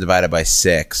 1,000 divided by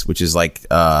 6, which is like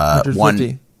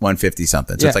 150. 150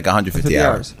 something. So it's like 150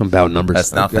 hours. I'm about numbers.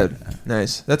 That's nothing. Good.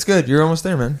 Nice. That's good. You're almost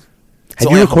there, man. It's Have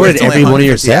only- you recorded it's only every one of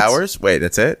your 150 sets? hours? Wait,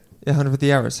 that's it? Yeah,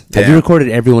 150 hours. Have Damn. you recorded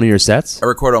every one of your sets? I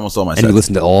record almost all my And sets. you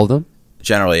listen to all of them?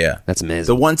 Generally, yeah. That's amazing.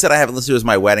 The one set I haven't listened to is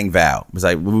my wedding vow.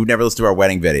 Because we've never listened to our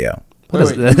wedding video.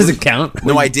 Wait, That doesn't count.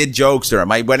 No, I did jokes during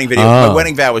my wedding video. Oh. My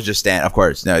wedding vow was just stand. Of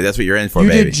course, no, that's what you're in for, You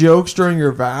baby. did jokes during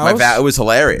your vows? My vow, it was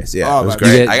hilarious. Yeah, Oh, it was my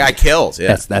great. God. I got killed.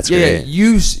 Yeah, That's Yeah, great.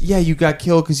 you got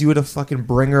killed because you had a fucking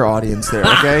bringer audience there,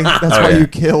 okay? That's Oh, why yeah. you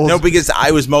killed. No, because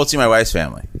I was mostly my wife's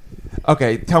family.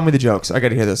 Okay, tell me the jokes. I got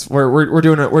to hear this. We're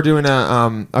doing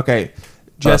a okay.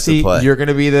 Jesse, play. you're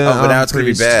gonna be the Oh, but now it's gonna be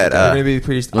priest. bad. You're gonna be the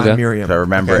priest. Okay. I'm Miriam. If I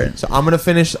remember it. So I'm gonna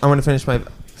finish my.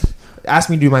 Ask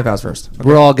me to do my vows first. Okay.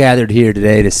 We're all gathered here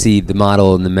today to see the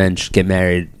model and the mensch get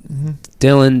married. Mm-hmm.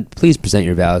 Dylan, please present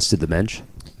your vows to the mensch.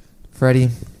 Freddie,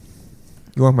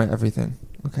 you are my everything.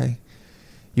 Okay,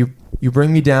 you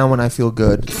bring me down when I feel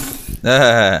good,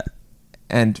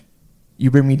 and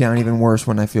you bring me down even worse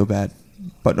when I feel bad.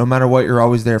 But no matter what, you're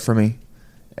always there for me,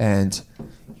 and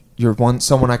you're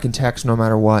someone I can text no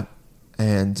matter what.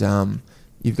 And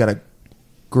you've got a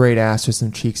great ass with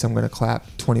some cheeks. I'm gonna clap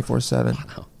 24/7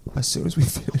 as soon as we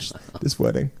finish this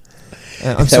wedding.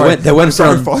 And I'm sorry. That went I'm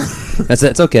sorry from for-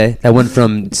 that's okay. That went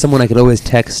from someone I could always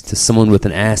text to someone with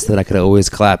an ass that I could always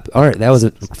clap. All right, that was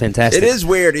fantastic. It is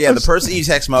weird. Yeah, the person you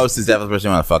text most is definitely the person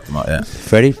you want to fuck them up. Yeah.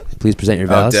 Freddie, please present your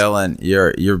Oh, vows. Dylan,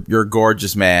 you're a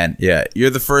gorgeous man. Yeah, you're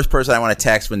the first person I want to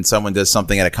text when someone does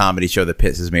something at a comedy show that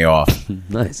pisses me off.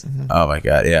 Nice. Oh my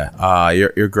god, yeah.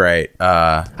 You're great.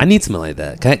 I need something like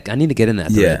that. I need to get in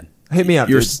that. Yeah. thread. Hit me up.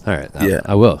 You're Dude. All right. Yeah.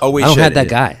 I will. Oh, we I don't should, have that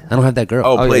yeah. guy. I don't have that girl.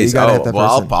 Oh, yeah, you please. gotta hit that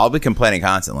Well, person. I'll be complaining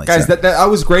constantly. Guys, so. that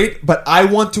was great, but I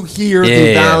want to hear Yeah,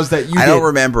 the yeah, vows that you I did. don't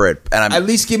remember it, and I'm. At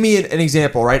least give me an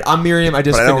example, right? I'm Miriam. I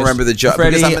just But I don't finished. remember the joke,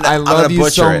 Freddie, because I'm I gonna love you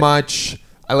butcher so it. much.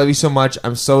 I love you so much.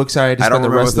 I'm so excited to I don't spend the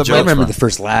remember rest what of the my I jokes remember were. the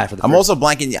first laugh. Or the I'm first- also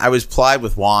blanking. I was plied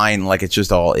with wine, like it's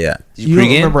just all yeah. You don't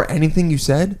pregame? remember anything you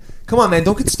said? Come on, man.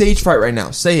 Don't get stage fright right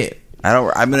now. Say it. I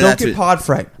don't. I mean, Don't that's get pod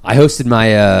fright. I hosted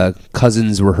my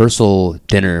cousin's rehearsal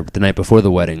dinner the night before the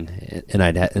wedding, and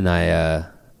I don't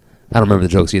remember the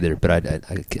jokes either. But I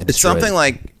it's something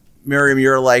like Miriam.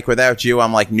 You're like without you.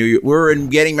 I'm like New York. We're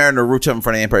getting married in a rooftop in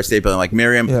front of the Empire State Building. Like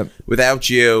Miriam, Yep. without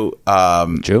you.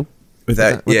 Joe.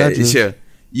 Without Without you. sure.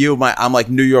 I'm like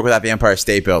New York without the Empire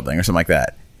State Building or something like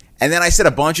that. And then I said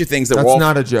a bunch of things that That's were all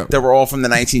not a joke. that were all from the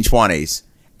 1920s.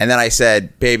 And then I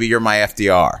said, "Baby, you're my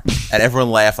FDR," and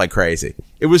everyone laughed like crazy.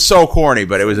 It was so corny,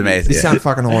 but it was amazing. You Yeah. sound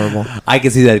fucking horrible. I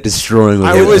can see that destroying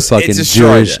I a was- fucking it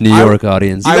destroyed Jewish it. New York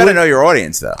audience. You I got to would- know your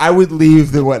audience, though. I would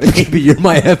leave the wedding. Baby, you're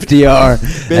my FDR.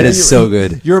 That Baby, is so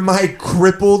good. You're my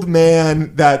crippled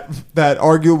man that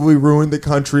arguably ruined the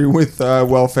country with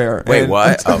welfare. Wait, And-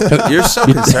 what? Oh, you're so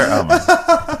concerned. Oh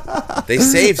my. They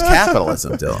saved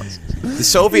capitalism, Dylan. The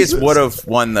Soviets would have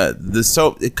won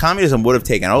communism would have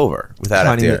taken over without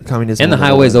FDR. Communism. And the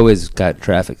highways always got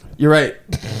traffic. You're right.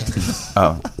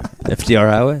 Oh, FDR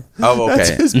highway. oh,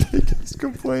 That's okay. his biggest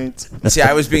complaint. See,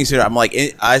 I was being serious. I'm like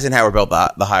Eisenhower built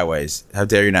the highways. How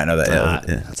dare you not know that?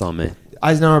 Yeah. That's on me.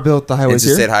 Eisenhower built the highways It's the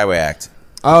here. State Highway Act.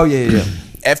 Oh yeah.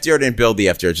 FDR didn't build the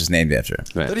FDR; just named after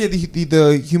it. Right. But yeah,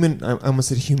 the human. I almost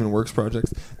said Human Works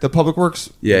projects. The Public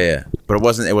Works. Yeah. But it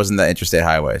wasn't the interstate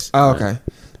highways. Oh, okay.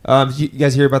 You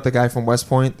guys hear about the guy from West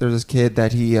Point? There's this kid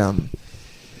that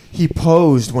he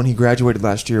posed when he graduated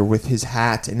last year with his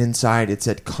hat, and inside it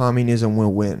said "Communism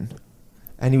will win,"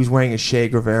 and he was wearing a Che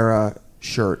Guevara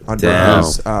shirt under Damn.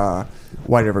 his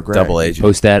white over gray. Double agent.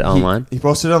 Post that online. He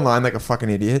posted it online like a fucking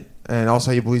idiot, and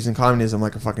also he believes in communism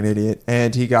like a fucking idiot,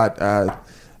 and he got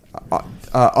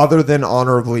other than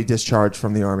honorably discharged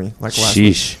from the army like last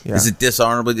week. Sheesh. Yeah. Is it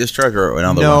dishonorably discharged or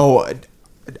another one? No,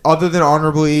 other than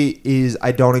honorably is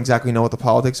I don't exactly know what the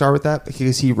politics are with that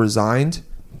because he resigned.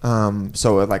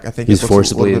 So like I think He's it looks a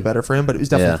forcibly- little bit better for him, but it was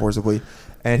definitely Yeah. forcibly,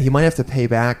 and he might have to pay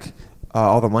back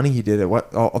all the money he did at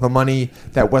all the money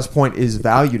that West Point is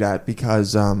valued at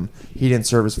because he didn't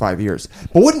serve his 5 years.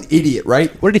 But what an idiot,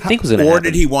 right? What did he think was going to Or happen?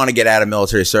 did he want to get out of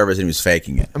military service and he was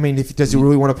faking it? I mean, does he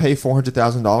really want to pay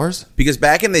 $400,000? Because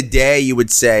back in the day, you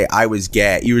would say I was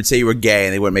gay. You would say you were gay,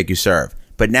 and they wouldn't make you serve.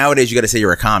 But nowadays, you got to say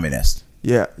you're a communist.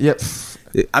 Yeah. Yep.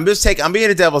 I'm being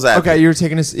a devil's advocate. Okay, you're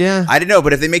taking this. Yeah. I didn't know,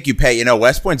 but if they make you pay,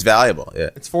 West Point's valuable. Yeah,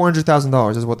 It's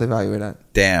 $400,000 is what they value it at.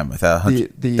 damn,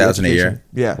 $100,000 a education. year.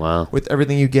 Yeah. Wow. With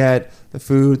everything you get, the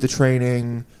food, the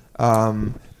training,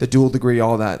 the dual degree,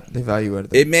 all that, they value it.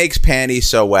 It makes panties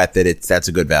so wet that that's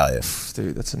a good value.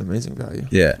 Dude, that's an amazing value.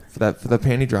 Yeah, For the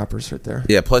panty droppers right there.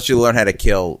 yeah. Plus, you learn how to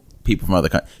kill people from other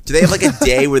countries. Do they have like a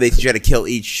day where they teach you how to kill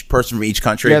each person from each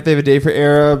country? Yeah, they have a day for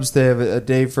Arabs. They have a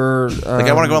day for Like,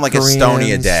 I wanna go on, like, Koreans.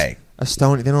 Estonia Day.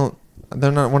 Estonia. They don't.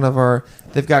 They're not one of our.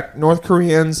 They've got North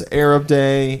Koreans Arab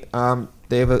Day.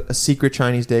 They have a secret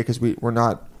Chinese Day because we're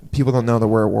not. People don't know that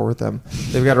we're at war with them.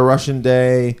 They've got a Russian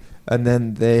Day, and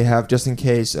then they have just in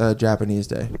case a Japanese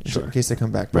Day, Sure. in case they come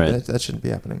back. But Right. that shouldn't be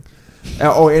happening.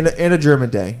 And a German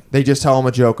Day. They just tell them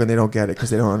a joke and they don't get it because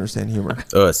they don't understand humor.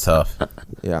 Oh, it's tough.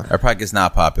 Yeah. Our podcast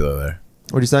not popular there.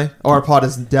 What do you say? Oh, our pod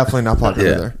is definitely not popular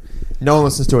Yeah. there. No one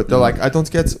listens to it. They're like, I don't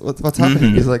get what's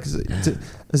happening. He's like,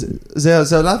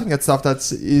 they're laughing at stuff that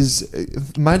is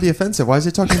mildly offensive. Why is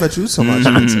he talking about Jews so much?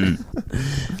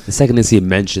 The second they see a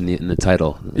mention in the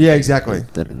title, Yeah, exactly.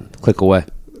 then click away.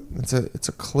 It's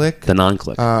a click. The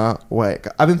non-click. Wait,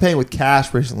 I've been paying with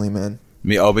cash recently, man.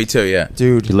 Me too. Yeah,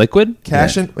 Dude, you liquid?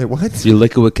 cash and wait, what? You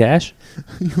liquid with cash?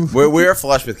 we're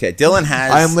flush with cash. Dylan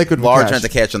has I am liquid with large cash. amounts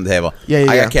of cash on the table. Yeah, I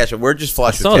yeah. got cash. We're just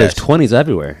flush So with there's cash. 20s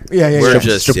everywhere. Yeah, yeah, We're yeah.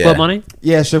 just Strip yeah. club money?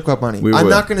 Yeah, strip club money. We I'm would.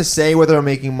 not going to say whether I'm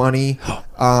making money.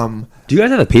 Do you guys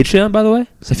have a Patreon, by the way?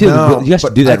 'Cause I feel like you guys should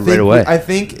but do that I right think away. I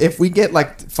think if we get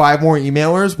like 5 more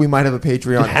emailers, we might have a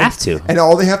Patreon. You have to. And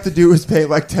all they have to do is pay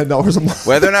like $10 a month.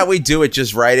 Whether or not we do it,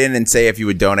 just write in and say if you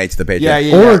would donate to the Patreon. Yeah,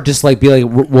 yeah. Or just like be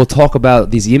like, we'll talk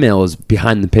about these emails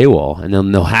behind the paywall, and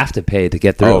then they'll have to pay to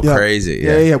get through. Oh, crazy.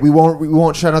 Yeah, yeah. We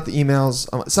won't shout out the emails.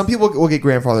 Some people will get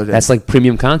grandfathered in. That's like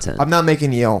premium content. I'm not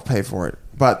making Yale pay for it,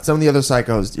 but some of the other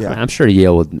psychos, yeah. I'm sure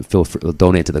Yale will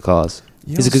donate to the cause.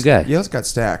 He's a good guy. Yale's got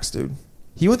stacks, dude.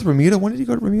 He went to Bermuda. When did he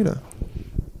go to Bermuda?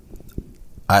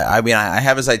 I mean, I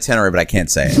have his itinerary, but I can't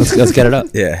say it. Let's get it up.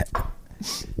 Yeah.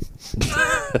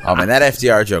 Oh man, that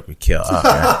FDR joke would kill. Oh, man.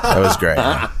 That was great.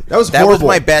 That was That horrible. was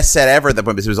my best set ever at the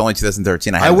point because it was only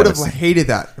 2013. I would have hated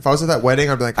that if I was at that wedding.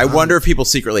 I'd be like, I wonder if people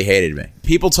secretly hated me.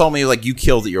 People told me like you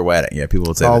killed at your wedding. Yeah, people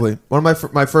would say Probably one of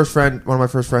my first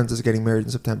friends is getting married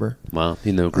in September. Wow,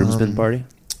 you know, groomsmen party.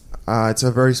 It's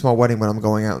a very small wedding, but I'm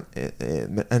going out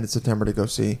in end of September to go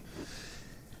see.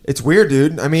 It's weird,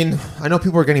 dude. I mean, I know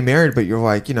people are getting married, but you're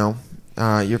like,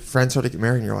 your friends start to get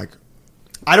married, and you're like,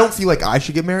 I don't feel like I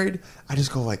should get married. I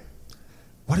just go like,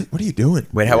 what are you doing?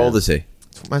 Wait, how old is he?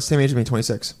 It's my same age as me,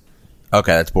 26.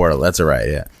 Okay, that's borderline. That's all right.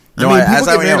 Yeah. I mean, people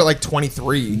get married at like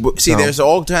 23. See, there's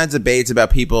all kinds of debates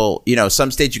about people.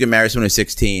 Some states you can marry someone who's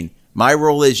 16. My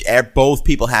rule is both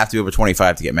people have to be over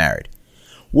 25 to get married.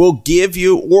 We give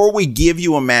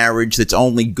you a marriage that's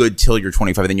only good till you're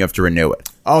 25, then you have to renew it.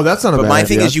 Oh, that's not a bad But my idea.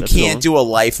 thing is you can't do a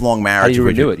lifelong marriage. How do you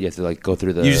when renew it? You have to like go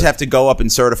through the. You just have to go up and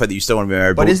certify that you still want to be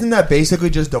married. But isn't that basically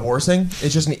just divorcing?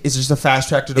 It's just a fast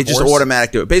track to divorce. It's just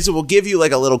automatic do it. Basically, we'll give you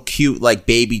like a little cute like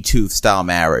baby tooth style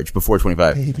marriage before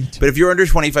 25. Baby tooth. But if you're under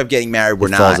 25 getting married, we're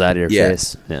It not. falls out of your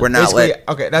face. Yeah. We're not Basically,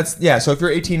 okay, so if you're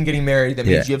 18 getting married, that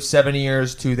means Yeah. you have 7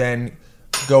 years to then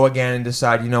go again and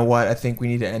decide, you know what, I think we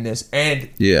need to end this. And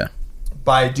Yeah.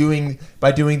 by doing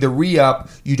the re-up,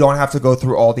 you don't have to go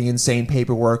through all the insane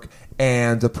paperwork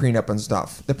and the prenup and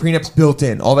stuff. The prenup's built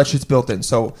in. All that shit's built in.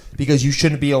 So because you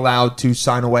shouldn't be allowed to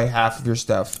sign away half of your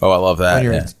stuff. Oh, I love that. When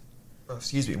you're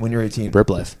Yeah. when you're 18. Burp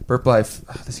life. Burp Life.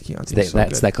 Oh, this Chianti is so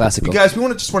That's good. that classical. You guys, we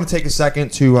just want to take a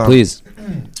second to Please.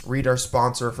 read our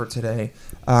sponsor for today.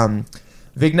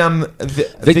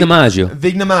 Vignamaggio.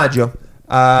 Vignamaggio.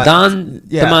 Don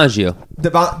DiMaggio.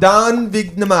 Don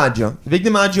Vignamaggio.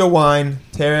 Vignamaggio wine,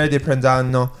 Terra di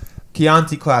Prendano,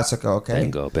 Chianti Classico, okay?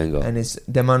 Bingo. And it's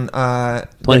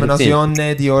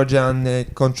Denominazione di origine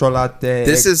controllate.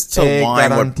 This is to e wine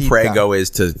what garantita. Prego is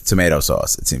to tomato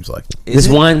sauce, it seems like. This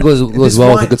wine goes This well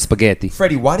wine- with a good spaghetti.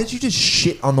 Freddie, why did you just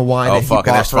shit on the wine Oh, that he fuck, and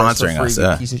bought they're for us for sponsoring free? us,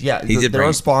 yeah. He said, yeah, He did they're bring-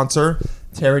 a sponsor.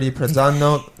 Terra di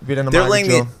Prendano, They're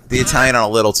laying the Italian on a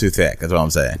little too thick, that's what I'm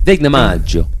saying.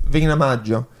 Vignamaggio.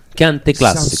 Vignamaggio. Chianti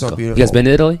Sounds so Classico. beautiful. You guys been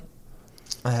to Italy?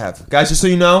 I have. Guys, just so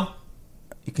you know,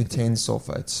 it contains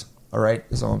sulfites. All right?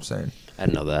 That's all I'm saying. I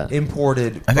didn't know that.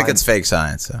 Imported. I think by- it's fake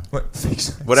science. So. What? Fake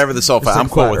science. Whatever the sulfite, It's like I'm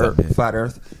cool flat with it. Flat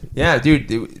Earth. Yeah, dude.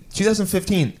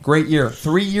 2015, great year.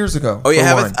 3 years ago. Oh,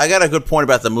 yeah, for wine. I got a good point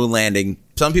about the moon landing.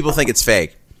 Some people think it's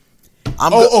fake.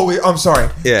 Wait, I'm sorry.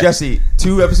 Yeah. Jesse,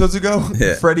 2 episodes ago,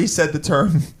 Yeah. Freddie said the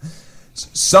term.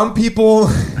 Some people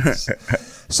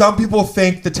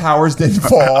think the towers didn't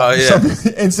fall. Oh, yeah.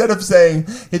 Instead of saying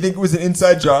he think it was an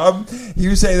inside job, he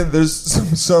was saying that there's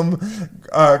some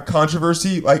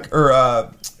controversy,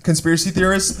 conspiracy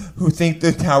theorists who think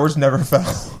the towers never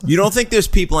fell. You don't think there's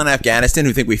people in Afghanistan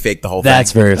who think we faked the whole thing?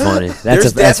 That's very funny.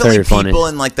 There's That's definitely very funny. people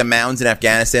in like the mountains in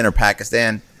Afghanistan or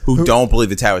Pakistan who don't believe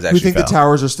the towers Who actually think fell. the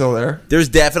towers are still there? There's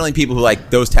definitely people who like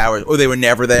those towers, or they were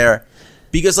never there.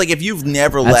 Because like if you've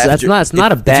never That's- left, that's not- it's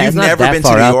not a bad- If it's you've not never that been to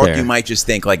far New out York, there. you might just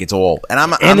think like it's old. And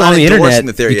I'm And not on the endorsing internet,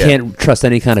 the theory. you yet. can't trust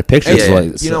any kind of pictures. Yeah, yeah.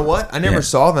 like- You know what? I never Yeah.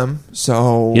 saw them.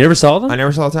 So You never saw them? I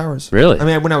never saw the towers. Really? I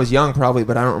mean, when I was young, probably,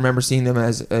 but I don't remember seeing them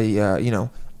as a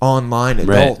online adult.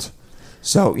 Right.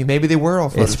 So maybe they were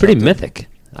all. It's pretty photoshopped in. mythic.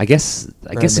 I guess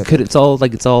mythic. it could. It's all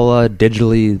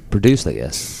digitally produced. I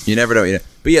guess. You never know.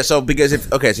 But yeah, so because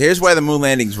so here's why the moon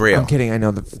landing's real. I'm kidding. I know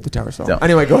the towers fell. No.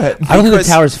 Anyway, go ahead. I don't think the Because-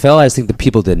 towers fell. I just think the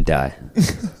people didn't die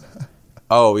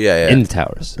Oh yeah. in the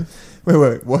towers.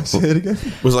 Wait. What? Say it again.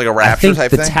 Was it like a I rapture think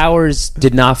type the thing? towers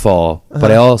did not fall,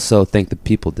 but I also think the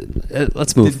people did.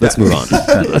 Let's move. Let's move on.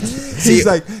 He's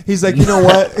like, you know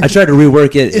what? I tried to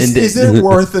rework it. Is it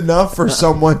worth enough for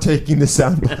someone taking the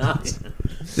sound bites?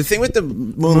 The thing with the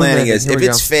moon landing is, Here if we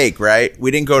it's go. fake, right?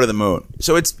 We didn't go to the moon,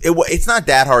 so it's not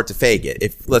that hard to fake it.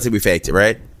 If let's say we faked it,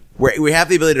 right? We have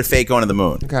the ability to fake going to the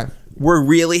moon. Okay. We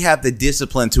really have the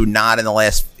discipline to not in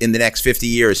the next 50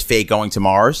 years fake going to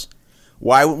Mars.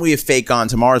 Why wouldn't we have fake gone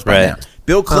to Mars by Right. now?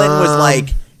 Bill Clinton was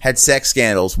had sex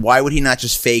scandals. Why would he not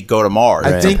just fake go to Mars?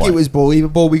 I at think some it point? was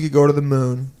believable we could go to the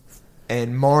moon,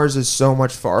 and Mars is so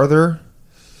much farther.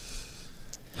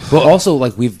 Well, also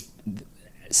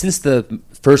since the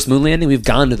first moon landing, we've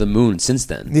gone to the moon since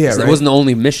then. Yeah, So right. It wasn't the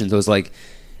only mission. So it was like,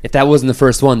 if that wasn't the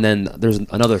first one, then there's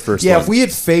another first Yeah, one. if we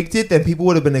had faked it, then people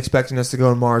would have been expecting us to go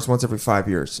to Mars once every 5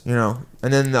 years, and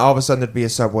then all of a sudden there'd be a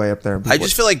subway up there. And I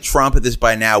just feel like Trump at this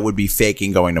by now would be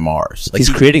faking going to Mars. Like He's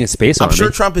creating a space I'm army. sure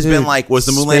Trump has been like, was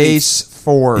the moon landing? Space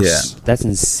Force. Yeah. That's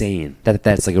insane.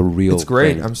 That's like a real. It's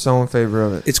great. thing. I'm so in favor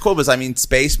of it. It's cool because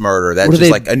space murder. That's What are just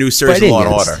they like a new series of fighting Law and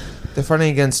against? Order. They're fighting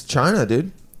against China,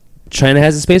 dude. China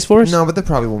has a space force. No, but they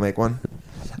probably will make one.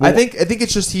 I think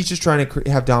it's just he's just trying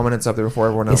to have dominance up there before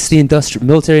everyone else. It's the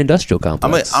military-industrial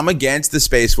complex. I'm against the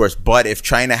Space Force, but if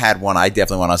China had one, I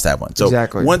definitely want us to have one. So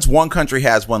Exactly. once one country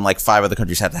has one, like 5 other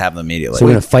countries have to have them immediately. so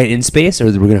we're gonna fight in space, or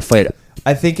we're gonna fight.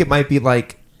 I think it might be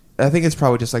I think it's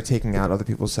probably just like taking out other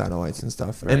people's satellites and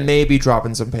stuff, and maybe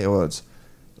dropping some payloads.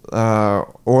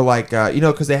 or like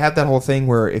because they have that whole thing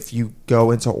where if you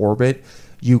go into orbit,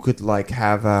 you could like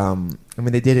have. I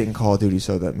mean, they did it in Call of Duty,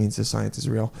 so that means the science is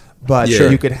real. But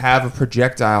you could have a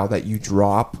projectile that you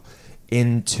drop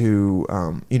into.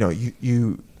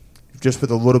 You just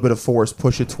with a little bit of force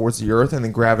push it towards the Earth, and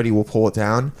then gravity will pull it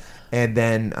down, and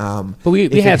then. But we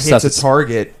if have it stuff hits a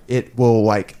target, it will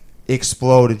like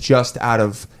explode just out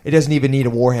of. It doesn't even need a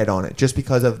warhead on it, just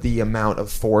because of the amount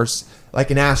of force. Like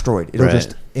an asteroid, it'll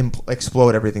just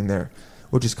explode everything there,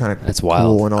 which is kind of That's cool.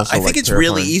 wild. And also, I think like, it's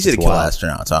really terrifying. easy to kill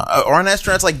astronauts. Huh? Aren't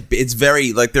astronauts like it's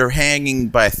very like they're hanging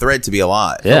by a thread to be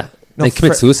alive? Yeah. No, They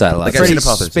commit Fre- suicide a lot. Like I've Freddie, seen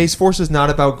Apollo 13. Space Force is not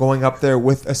about going up there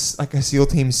with a SEAL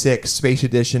Team 6 Space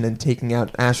Edition and taking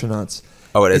out astronauts.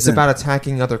 Oh, it It's isn't? about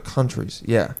attacking other countries.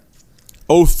 Yeah,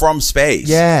 Oh, from space.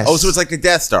 Yes. Oh, so it's like the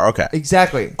Death Star. Okay.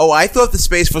 exactly. Oh, I thought the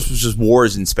Space Force was just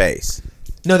wars in space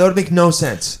No, that would make no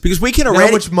sense. because we can You know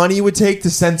already. how much money it would take to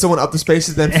send someone up to space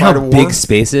and then And fight a how war? big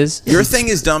space is. Your thing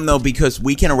is dumb though because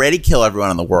we can already kill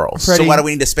everyone in the world. Freddie- so why do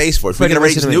we need a Space Force? Freddie, we can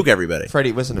already listen just to me. nuke everybody.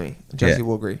 Freddie, listen to me. Jesse Yeah.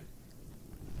 will agree.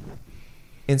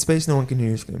 In space, no one can hear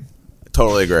you scream.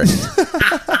 Totally agree.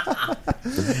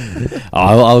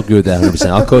 I'll agree with that 100%.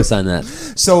 I'll co-sign that.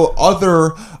 So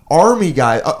other army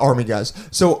guys.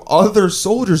 So other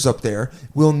soldiers up there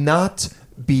will not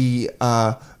be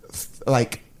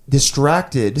like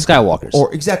distracted. Skywalkers.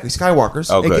 or exactly Skywalkers.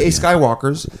 Oh, good, AKA yeah.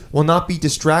 Skywalkers will not be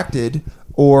distracted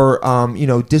or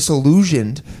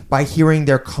disillusioned by hearing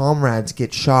their comrades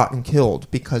get shot and killed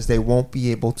because they won't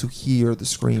be able to hear the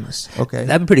screams. Okay.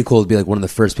 That'd be pretty cool to be like one of the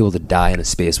first people to die in a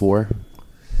space war.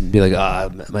 Be like,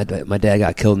 my dad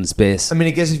got killed in space. I mean,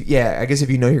 I guess if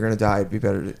you know you're gonna die, it'd be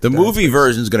better. To The die. movie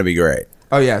version is going to be great.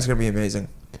 Oh yeah, it's gonna be amazing.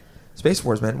 Space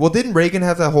Wars, man. Well, didn't Reagan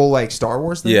have that whole like Star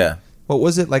Wars thing? Yeah. What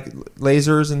was it like?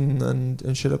 Lasers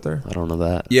and shit up there. I don't know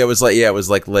that. Yeah, it was like It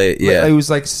yeah. was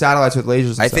like satellites with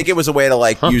lasers. And I think it was a way to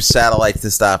like use satellites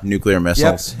to stop nuclear Yep.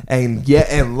 missiles.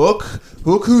 And look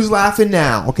who's laughing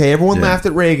now. Okay, everyone Yeah. laughed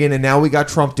at Reagan, and now we got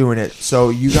Trump doing it. So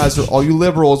you guys all you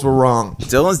liberals were wrong,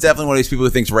 Dylan's definitely one of these people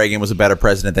who thinks Reagan was a better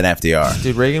president than FDR.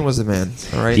 dude. Reagan was the man.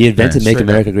 All right, He invented Make Straight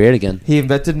America up. Great Again. He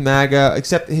invented MAGA,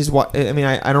 except his what? I mean,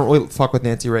 I don't really fuck with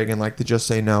Nancy Reagan. Like to just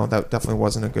say no, that definitely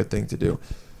wasn't a good thing to do.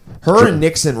 Her and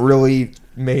Nixon really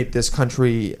made this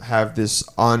country have this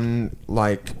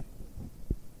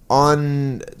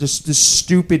just this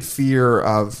stupid fear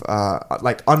of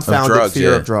like unfounded drugs,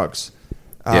 fear yeah. of drugs,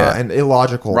 Yeah. and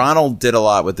illogical. Ronald did a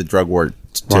lot with the drug war too.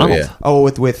 Ronald? Yeah. Oh,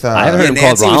 with I haven't heard him called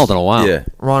Nancy was- Ronald in a while. Yeah.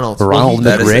 Ronald. Or Ronald he,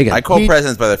 That is it. Reagan. I call He-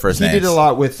 presidents by their first he names. did a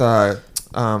lot with the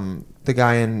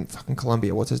guy in fucking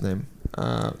Colombia. What's his name?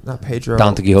 Not Pedro.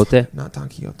 Don Quixote. Not Don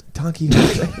Quixote. Don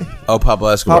Quixote. Oh, Pablo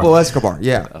Escobar. Pablo Escobar.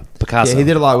 Yeah. Picasso. Yeah, he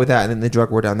did a lot with that, and then the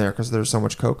drug war down there because there's so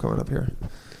much coke coming up here.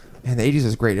 And the 80s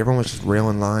was great. Everyone was just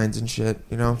railing lines and shit,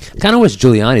 you know? Kind of wish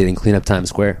Giuliani didn't clean up Times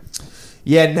Square.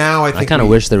 Yeah, now I think kinda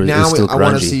wish there was- it now was still I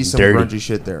want to grungy, see some dirty. grungy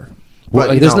shit there. Well, But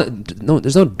like, you there's know,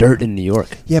 there's no dirt in New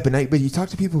York. yeah, but you talk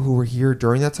to people who were here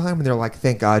during that time, and they're like,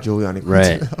 "Thank God Giuliani cleaned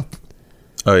Right. it up."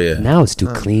 Oh yeah. Now it's too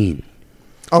clean.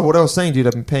 Oh, what I was saying, dude,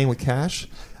 I've been paying with cash.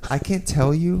 I can't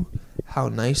tell you how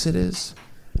nice it is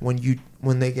when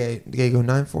they go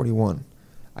 941.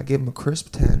 I give them a crisp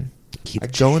 10. Keep I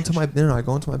the go into my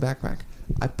backpack.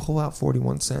 I pull out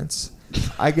 41 cents.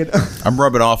 I get I'm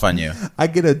rubbing off on you. I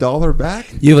get $1 back.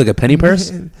 You have like a penny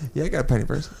purse? Yeah, I got a penny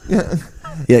purse. Yeah.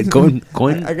 Yeah, coin.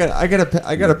 I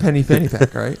got a penny fanny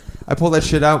pack, right? I pull that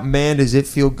shit out. Man, does it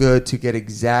feel good to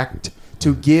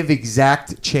give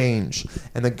exact change,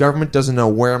 and the government doesn't know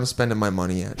where I'm spending my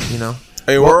money at. You know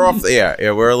Hey, we're off. Yeah,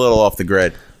 we're a little off the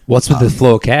grid. What's with the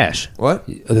flow of cash? what?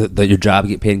 Your job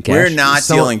get paid in cash? We're not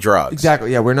Someone- dealing drugs.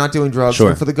 Exactly. Yeah, we're not doing drugs.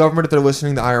 Sure. So for the government, if they're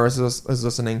listening, the IRS is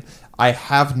listening. I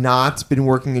have not been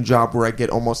working a job where I get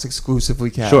almost exclusively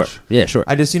cash. Sure. Yeah, sure.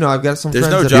 I just I've got some There's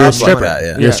friends. no that jobs are like stripper. that,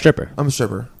 yeah. You're a stripper. I'm a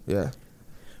stripper. Yeah.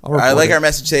 I'll I report like it. our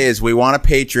message today is we want a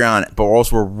Patreon, but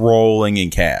also we're rolling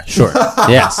in cash. Sure.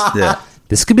 Yes. Yeah.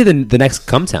 This could be the next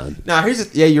Come Town. Now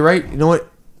yeah, you're right. You know what,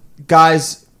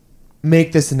 guys,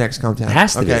 make this the next Come Town. It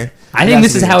has to okay? be. I think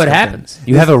this is how it happens.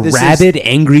 You have a This is- rabid,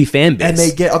 angry fan base. and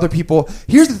they get other people.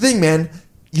 Here's the thing, man.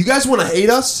 You guys want to hate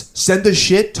us? Send us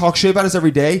shit. Talk shit about us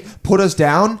every day. Put us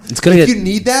down. It's gonna if get- you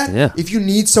need that, yeah. if you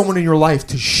need someone in your life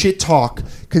to shit talk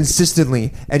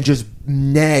consistently and just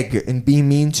nag and be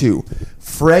mean to,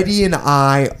 Freddie and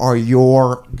I are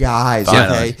your guys.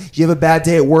 Finally. Okay, you have a bad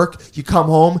day at work. You come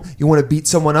home. You want to beat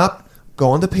someone up. Go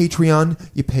on the Patreon.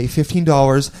 You pay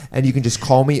 $15, and you can just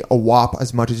call me a wop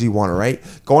as much as you want. All right.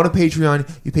 Go on to Patreon.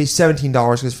 You pay $17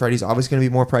 because Freddie's obviously going to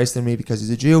be more priced than me because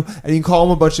he's a Jew, and you can call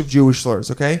him a bunch of Jewish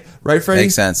slurs. Okay, right, Freddie?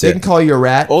 Makes sense, They yeah. can call you a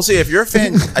rat. Also, if you're a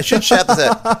fan, I should shout this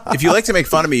out. If you like to make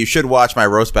fun of me, you should watch my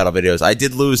roast battle videos. I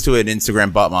did lose to an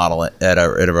Instagram butt model at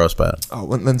a roast battle. Oh,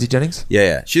 Lindsay Jennings.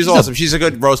 Yeah. She's awesome. She's a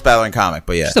good roast battling comic,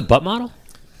 but yeah. She's a butt model?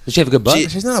 Does she have a good butt?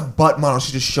 She's not a butt model.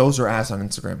 She just shows her ass on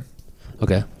Instagram.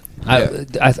 Okay. I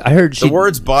heard she... The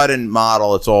words butt and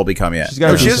model, it's all become, yeah. She's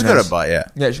got a She is decent good ass. at butt, yeah.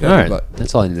 Yeah, she's All got a right. good butt.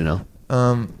 That's all I need to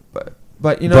know.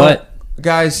 But you know,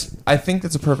 guys, I think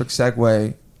that's a perfect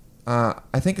segue.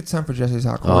 I think it's time for Jesse's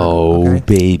Hot Corner. Oh, okay?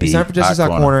 baby. It's time for Jesse's Hot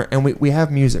Hot Corner. Corner, and we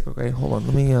have music. Okay, hold on.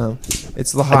 Let me.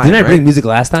 It's L'Chaim. Didn't I bring right? music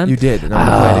last time? You did, and I'm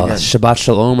gonna play it again. Shabbat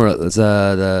Shalom, or it's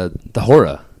the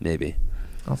Hora, maybe.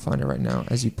 I'll find it right now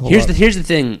as you pull. Here's up. the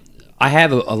thing. I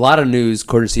have a lot of news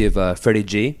courtesy of Freddie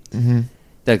G. Mm-hmm.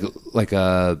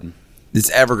 It's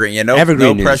evergreen. Yeah, no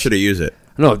Evergreen news. pressure to use it.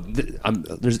 No, you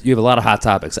have a lot of hot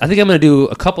topics. I think I'm going to do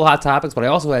a couple hot topics, but I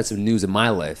also had some news in my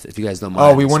life. If you guys don't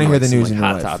mind. Oh, we wanna hear the Some, news in your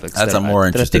hot life. topics. That's that I'm more that I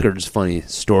interested. think are just funny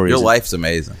stories. Your life's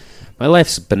amazing. My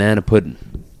life's banana pudding.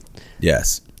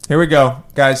 Yes. Here we go,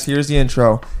 guys. Here's the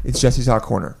intro. It's Jesse's Hot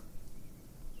Corner.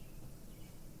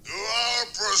 To our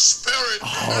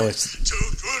prosperity, it's- to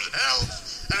good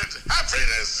health and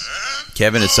happiness. And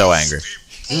Kevin is so most angry.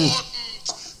 important,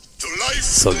 to life,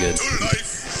 So good. to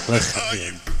life.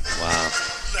 L'chaim. Wow.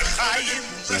 L'chaim,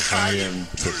 l'chaim,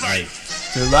 to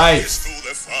life. To life, To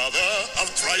the Father,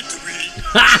 I've tried to be.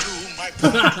 To my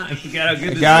I forgot how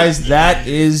good guys. That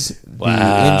is the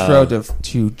Wow. intro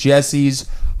to Jesse's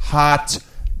Hot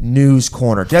News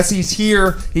Corner. Jesse's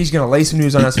here. He's gonna lay some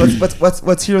news on us.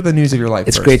 Let's hear the news of your life.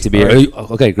 It's first. great to be All here.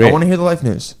 right? Okay, great. I want to hear the life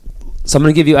news. So I'm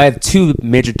going to give you. I have two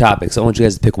major topics. I want you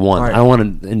guys to pick one. All right. I don't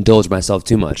want to indulge myself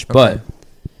too much, but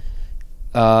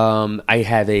I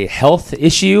have a health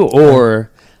issue,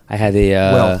 or I have a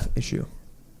Wealth issue.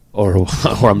 or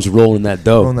I'm just rolling that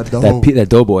dough, Rolling that dough. that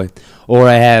doughboy, or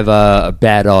I have a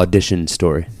bad audition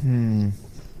story.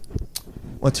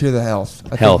 Let's hear the health. I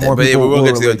think Health. more But yeah, people we will get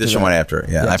to the relate audition that. one after.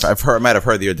 Yeah, Yes. I've heard. I might have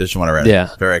heard the audition one already. Yeah.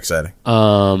 Very exciting.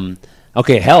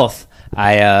 Okay, health.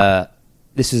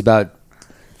 This is about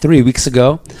 3 weeks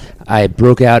ago. I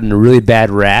broke out in a really bad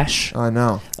rash, I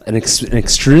know. an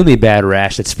extremely bad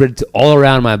rash that spread to all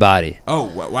around my body. Oh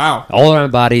wow! All around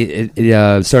my body.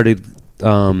 It started.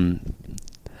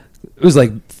 It was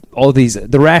like all these.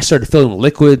 The rash started filling with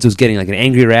liquids. It was getting like an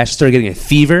angry rash. I started getting a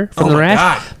fever from Oh the my rash.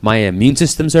 God. My immune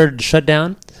system started to shut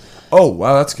down. Oh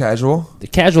wow, that's casual. The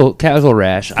casual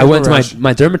rash. I went to rash.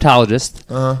 my dermatologist.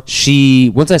 Uh-huh. She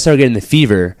once I started getting the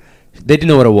fever, they didn't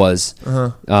know what it was.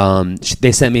 Uh-huh.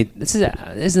 They sent me. This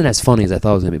isn't as funny as I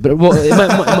thought it was gonna be. But well,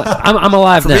 I'm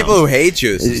alive For now. people who hate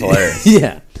you, this is hilarious.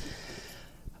 Yeah.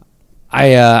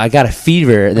 I got a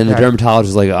fever, and then the Okay.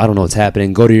 dermatologist was like, I don't know what's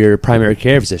happening. Go to your primary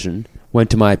care physician. Went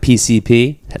to my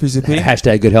PCP. PCP?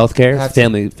 Hashtag good health care. Have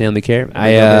to. Family care.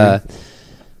 go,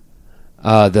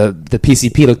 The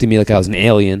PCP looked at me like I was an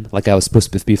alien, like I was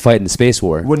supposed to be fighting the space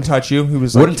war. Wouldn't touch you. He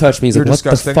was Wouldn't touch me. He's "You're like, what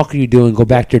disgusting." the fuck are you doing? Go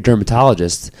back to your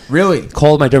dermatologist. Really?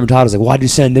 Called my dermatologist, like, why'd you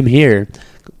send him here?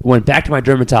 Went back to my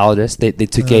dermatologist. They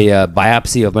took a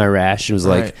biopsy of my rash and was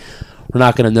like, Right. we're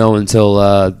not going to know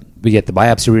until we get the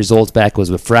biopsy results back. It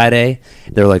was a Friday.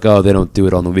 They're like, oh, they don't do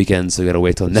it on the weekends, so we got to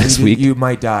wait till next week. You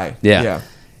might die. Yeah.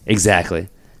 Exactly.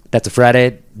 That's a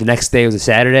Friday. The next day was a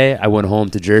Saturday. I went home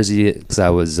to Jersey because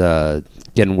I was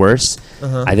getting worse.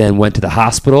 I then went to the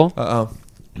hospital. Uh oh.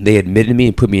 They admitted me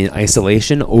and put me in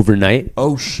isolation overnight.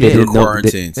 Oh They shit. didn't know-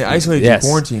 Quarantined. They isolated Yes. you,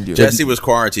 quarantined you. Jesse was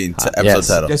quarantined. Episode yes.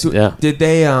 title. Guess who, Yeah.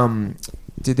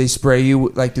 Did they spray you,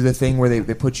 like do the thing where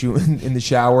they put you in the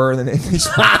shower and then they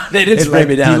They didn't it, spray like,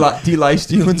 me down.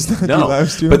 Deliced you and stuff? No,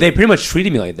 Deloused you? but they pretty much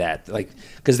treated me like that, like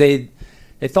because they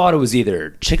thought it was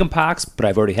either chicken pox, but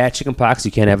I've already had chicken pox.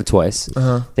 You can't have it twice.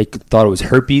 They thought it was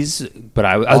herpes, but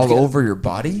I all over your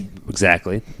body?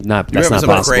 exactly not. You That's have not some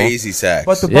possible. crazy sex.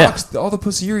 But the Yeah. box, all the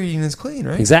pussy you're eating is clean,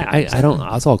 right? Exactly. I don't.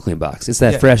 It's all clean box. It's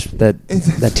that Yeah. fresh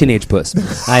that teenage puss.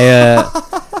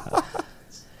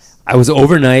 I was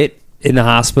overnight in the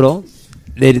hospital.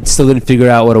 They still didn't figure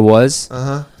out what it was.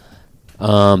 The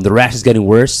rash is getting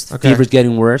worse. Okay. Fever's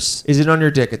getting worse. Is it on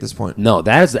your dick at this point? No,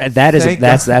 that's Thank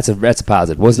a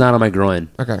positive. Was not on my groin.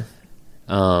 Okay.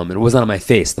 It was not on my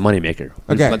face. The moneymaker.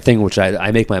 Okay. My thing, which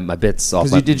I make my bits off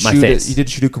Because my, you did my shoot face. you did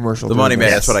shoot a commercial. the doing money man.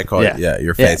 this. That's what I call it. Yeah,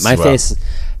 your face. My as well. face.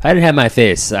 If I didn't have my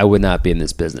face, I would not be in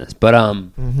this business. But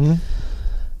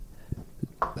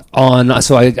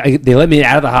so they let me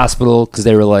out of the hospital because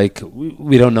they were like,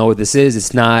 we don't know what this is.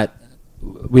 It's not.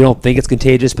 We don't think it's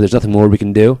contagious, but there's nothing more we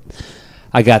can do.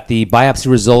 I got the biopsy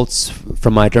results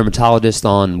from my dermatologist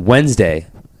on Wednesday.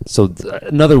 So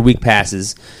another week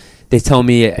passes. They tell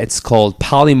me it's called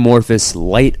polymorphous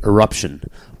light eruption,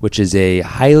 which is a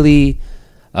highly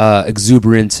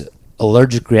exuberant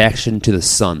allergic reaction to the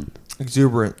sun.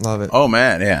 Exuberant, love it. Oh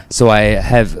man, yeah. So I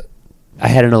had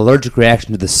an allergic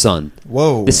reaction to the sun.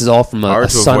 Whoa. This is all from a Hard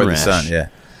to sun avoid rash. the sun. Yeah,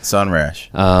 sun rash.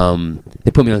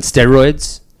 They put me on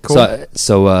steroids. Cool.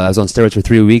 So I was on steroids for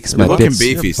 3 weeks. My You're looking bits,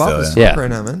 beefy You're buff still. as Yeah. fuck Yeah. right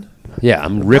now, man. yeah,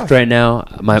 I'm ripped right now.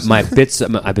 My bits,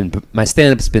 my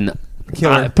stand-up's been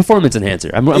Killer. performance enhancer.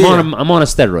 I'm Yeah. on a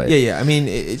steroid. Yeah. I mean,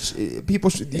 people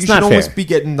should. You should not almost fair. be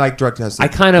getting like drug tested. I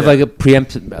kind of like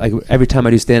preempt, like every time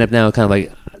I do stand-up now, kind of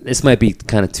like this might be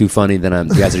kind of too funny than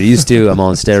you guys are used to. I'm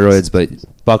on steroids, but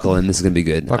buckle in. This is gonna be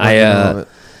good. Fuck, I love it.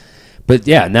 But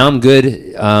yeah, now I'm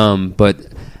good. But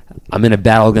I'm in a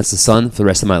battle against the sun for the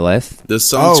rest of my life. Does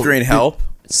sunscreen dude. help?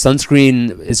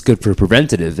 Sunscreen is good for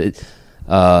preventative.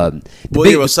 Well,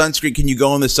 sunscreen. Can you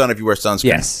go in the sun if you wear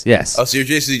sunscreen? Yes. Oh, so you're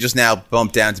just now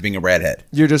bumped down to being a redhead.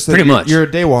 You're just Pretty much. You're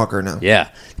a day walker now. Yeah.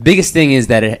 The biggest thing is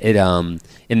that it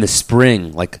in the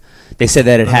spring, like they said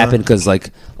that it happened because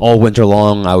like all winter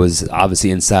long I was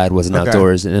obviously inside, wasn't Okay.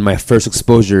 outdoors, and then my first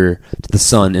exposure to the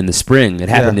sun in the spring, it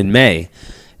happened Yeah. in May.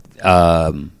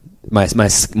 My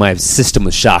system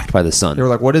was shocked by the sun. They were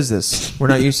like, "What is this? We're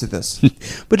not used to this."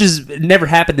 Which has never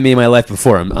happened to me in my life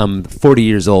before. I'm 40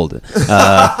 years old. This is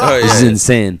yeah.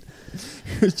 insane.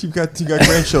 you got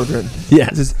grandchildren. Yeah.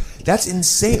 That's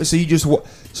insane. So you just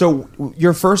so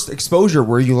your first exposure,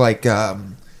 were you like,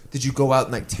 did you go out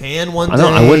and like tan one day? I know,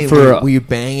 I went for were you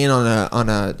banging on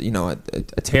a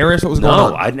a terrace? What was going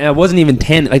No, on? I wasn't even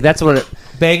 10. Like that's what.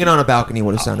 Banging on a balcony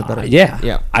would have sounded better.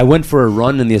 Yeah. I went for a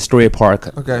run in the Astoria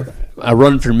Park. Okay. A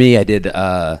run for me, I did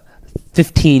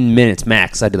 15 minutes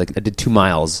max. I did 2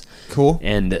 miles. Cool.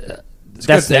 And It's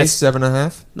that's good pace,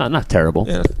 7.5. not terrible.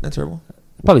 Yeah, not terrible.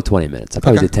 Probably 20 minutes. I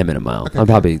probably Okay. did 10-minute mile. Okay. I'm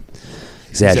probably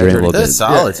exaggerating a little That's bit.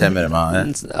 solid 10-minute mile.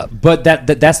 Yeah. But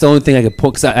that's the only thing I could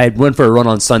point. Cause I went for a run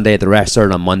on Sunday. The rash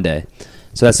started on Monday,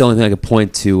 so that's the only thing I could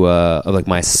point to of like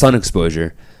my sun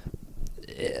exposure.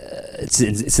 It's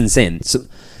insane. So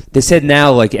they said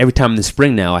now, like every time in the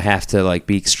spring now, I have to like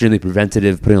be extremely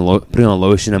preventative, putting on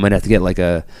lotion. I might have to get like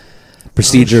a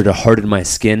procedure to harden my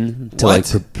skin to What?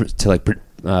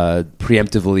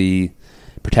 preemptively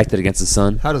protect it against the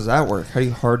sun. How does that work? How do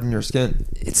you harden your skin?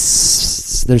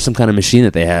 There's some kind of machine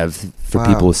that they have for Wow.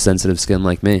 people with sensitive skin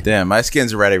like me Damn, my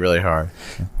skin's already really hard.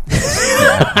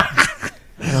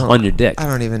 on your dick. I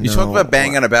don't even You know. talk about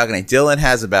banging on a balcony. Dylan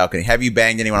has a balcony. Have you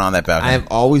banged anyone on that balcony? I've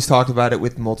always talked about it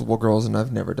with multiple girls, and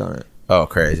I've never done it. Oh,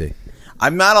 crazy.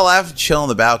 I'm not allowed to chill on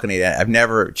the balcony. I've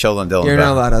never chilled on Dylan's You're not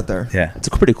balcony. allowed out there. Yeah. It's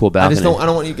a pretty cool I balcony. just don't. I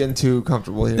don't want you getting too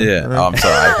comfortable here. Yeah. All right? Oh, I'm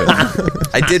sorry. I couldn't.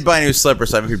 I did buy new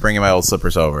slippers, so I'm going to be bringing my old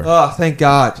slippers over. Oh, thank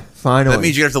God! Finally. That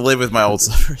means you have to live with my old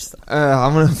slippers.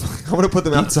 I'm gonna put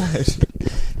them outside.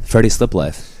 Freddie Slip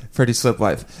Life. Freddie Slip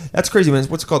Life. That's crazy, man.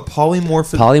 What's it called?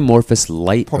 Polymorphous Polymorphous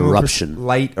light polymorphous eruption.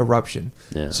 Light eruption.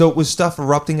 Yeah. So was stuff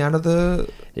erupting out of the?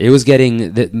 It was getting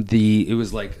it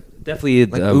was like definitely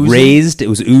Like oozing? raised. It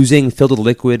was oozing, filled with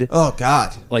liquid. Oh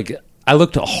God! Like I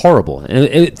looked horrible. And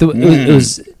it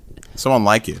was Someone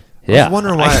like you. yeah. I was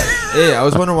wondering why. I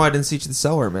was wondering why I didn't see you to the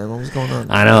cellar, man. What was going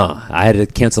on? I know. I had to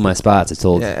cancel my spots. I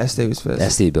told Yeah, Estee was pissed.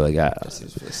 Esty to be like, Estee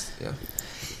was pissed. Yeah.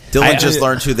 Dylan just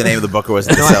learned who the name of the booker was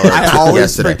in the No, cellar I always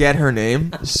yesterday. forget her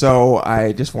name, so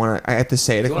I just want to. I have to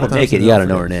say it a you couple want to times. make it, and you then got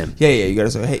to I'll know her forget. name. Yeah, you got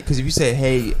to say hey, because if you say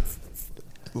hey,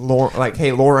 Lauren, like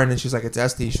hey Lauren, and she's like it's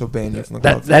Estee, she'll ban you from the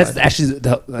club. That's actually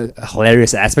the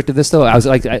hilarious aspect of this, though. I was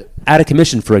like out of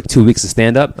commission for like 2 weeks to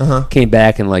stand up. Uh-huh. Came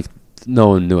back and like no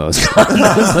one knew I was gone.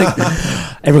 I was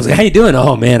like, everyone's like, "How you doing?"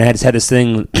 Oh man, I just had this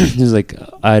thing. He was like,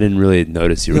 "I didn't really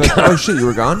notice you were You're like, gone." oh shit, you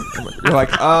were gone. You're like,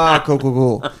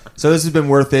 cool. So this has been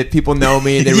worth it. People know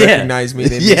me, they Yeah. recognize me,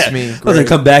 they miss me. I was gonna Great.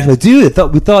 come back like, dude,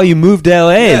 we thought you moved to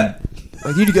LA. Yeah.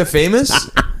 Like, did you get famous?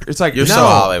 It's like You're no. so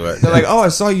Hollywood. They're like, oh, I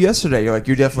saw you yesterday. You're like,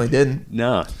 you definitely didn't.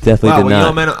 No, definitely Wow, did well, you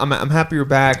not. know, man, I'm happy you're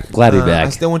back. Glad to be back. I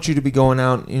still want you to be going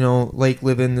out, lake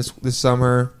living this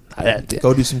summer.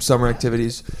 Go do some summer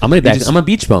activities. I'm gonna be back. just- I'm a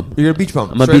beach bum. You're a beach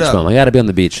bum. I'm a straight beach up. bum. I gotta be on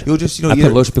the beach. You'll just, I either-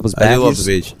 put lotion people's I back. do love the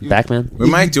beach. Back, man. We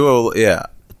might do yeah.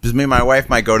 Because me and my wife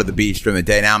might go to the beach during the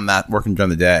day. Now I'm not working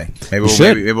during the day. Maybe we'll,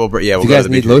 should. maybe we'll If go you to guys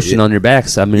the need beach. lotion on your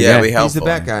backs, I'm your Yeah, guy. we help. He's the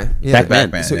back guy. Yeah. Back man.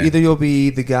 Backman, So yeah. either you'll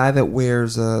be the guy that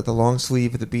wears the long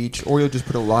sleeve at the beach, or you'll just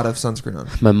put a lot of sunscreen on.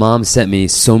 My mom sent me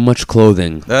so much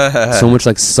clothing, so much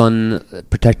like sun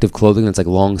protective clothing that's like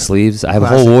long sleeves. I have a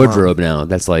whole Classic mom. wardrobe now.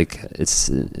 That's like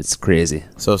it's crazy.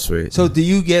 So sweet. So do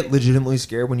you get legitimately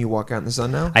scared when you walk out in the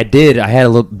sun now? I did. I had a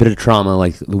little bit of trauma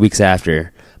like the weeks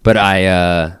after, but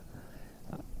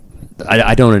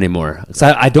I don't anymore.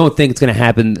 So I don't think it's going to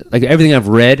happen. Like everything I've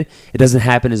read, it doesn't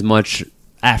happen as much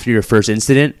after your first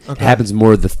incident. It happens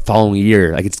more the following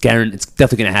year. Like it's guaranteed. It's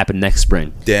definitely going to happen next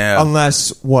spring. Damn.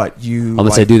 Unless what you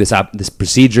Unless I do this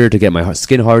procedure to get my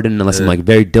skin hardened. Unless I'm like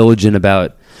very diligent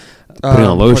about putting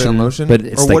on lotion. But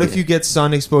it's or like, what if you get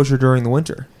sun exposure during the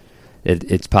winter?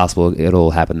 It's possible it'll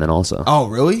happen then also. Oh,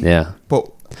 really? Yeah.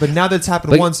 But now that it's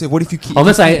happened Like, once, what if you keep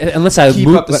Unless I keep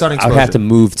move, up the sun I exposure? would have to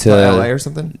move to LA or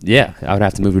something? Yeah, I would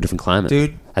have to move to a different climate,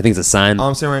 Dude. I think it's a sign. All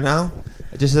I'm saying right now,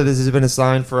 I just said this has been a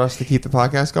sign for us to keep the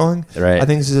podcast going. Right. I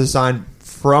think this is a sign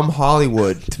from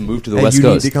Hollywood to move to the that West you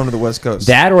Coast. need to come to the West Coast.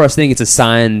 That, or I was thinking it's a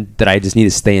sign that I just need to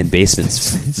stay in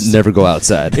basements, never go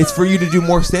outside. It's for you to do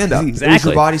more stand up. Exactly. It's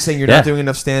your body saying you're Yeah. not doing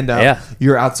enough stand up. Yeah.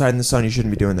 You're outside in the sun. You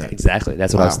shouldn't be doing that. Exactly.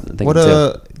 That's what I was thinking What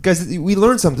too. guys, we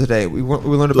learned something today. We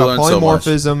learned about learned so much.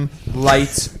 polymorphism,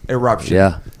 light eruption.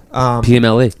 Yeah. Um,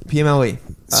 PMLE. PMLE.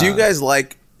 So you guys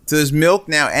like? So there's milk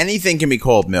now. Anything can be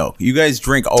called milk. You guys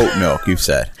drink oat milk. You've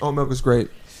said. Oat milk is great.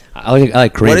 I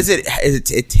like cream. What is it?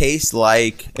 It tastes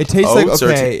like. It tastes oats, or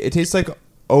like it tastes like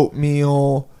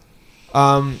oatmeal.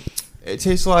 It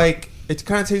tastes like it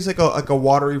kind of tastes like a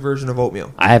watery version of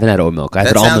oatmeal. I haven't had oat milk. I've That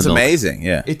had almond sounds milk. amazing.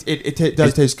 Yeah. It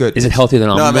does taste good. Is it healthier than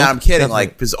No, almond man, milk? I'm kidding. Definitely. Like,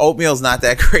 because oatmeal's not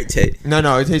that great taste.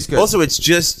 No, it tastes good. Also, it's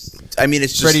just. I mean,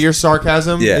 it's just. Freddie, your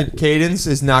sarcasm Yeah. and cadence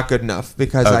is not good enough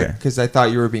because Okay. I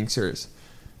thought you were being serious.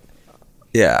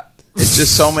 Yeah. It's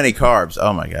just so many carbs.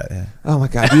 Oh my god. Yeah. Oh my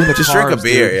god, you and the Just carbs, drink a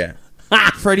beer. dude. Yeah.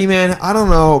 Freddie, man, I don't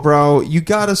know, bro. You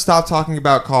gotta stop talking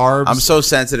about carbs. I'm so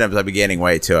sensitive. I've been gaining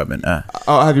weight too. I've been.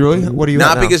 Oh, have you really? What are you?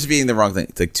 Not at now? because of eating the wrong thing.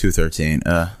 It's like 213.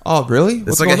 Oh, really? It's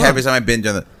What's like going a heavy on? time I've been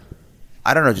doing the.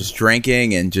 I don't know, just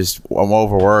drinking and just I'm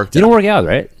overworked. You don't work out,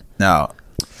 right? No,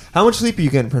 How much sleep are you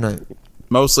getting per night?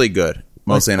 mostly good.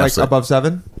 Mostly enough like sleep. above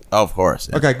 7. Oh, of course.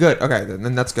 Yeah. Okay, good. Okay,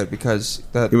 then that's good because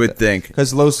You would think.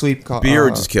 because low sleep. Beer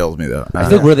just kills me though. I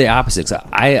think we're the opposites.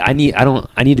 I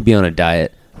need to be on a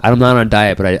diet. I'm not on a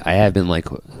diet, but I have been like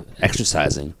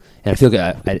exercising, and I feel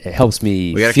good. It helps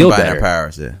me we gotta feel combine better. our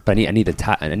powers. Yeah. But I need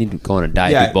to go on a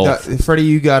diet. Yeah, do both. Freddie,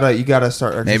 you gotta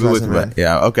start. Maybe we exercising, could. man.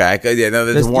 Yeah. Okay. I could, yeah. No,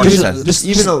 there's Just, more even, sense. just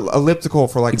even a elliptical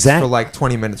for like Exactly.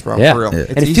 20 minutes, bro. Yeah. For real. Yeah. It's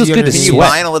And it easy feels good to underneath. Can you sweat.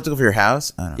 buy an elliptical for your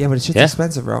house? I don't know. Yeah, but it's just Yeah.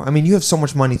 expensive, bro. I mean, you have so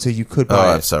much money, so you could Oh,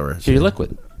 buy I'm it. so rich. So you're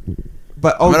liquid.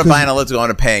 But I'm gonna 'cause- buy an elliptical. I'm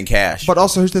gonna pay in cash. But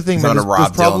also, here's the thing, I'm man. gonna There's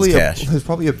rob probably Dylan's cash. there's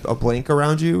probably a blank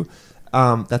around you.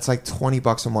 That's like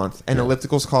 $20 a month, and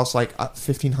ellipticals cost like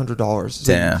 $1,500.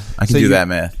 Damn, I can do that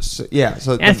math. So, yeah,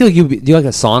 so And I feel like do you like a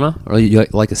sauna or you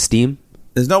like a steam?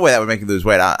 There's no way that would make you lose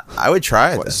weight. I would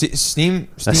try it. what, though. steam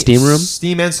room?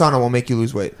 steam and sauna will make you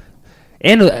lose weight.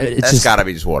 And it's That's just got to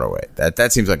be just water weight.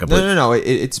 That seems like a. No.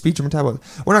 It speeds your metabolism.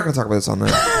 We're not going to talk about this on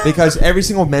there because every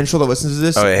single menstrual that listens to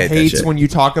this Oh, I hate that hates shit. when you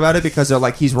talk about it because they're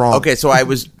like he's wrong. Okay, so I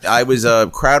was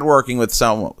crowd working with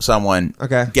someone.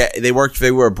 Okay. They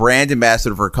were a brand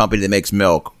ambassador for a company that makes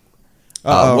milk.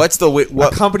 Uh-oh. What's the A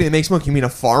what? company that makes milk? You mean a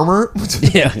farmer?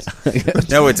 yeah.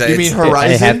 No, it's You mean it's- Horizon?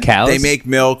 They have cows. They make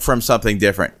milk from something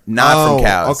different, not from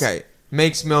cows. Okay,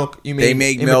 makes milk. You mean They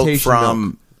make milk imitation from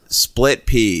milk. split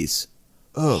peas,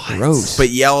 Oh, gross. but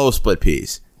yellow split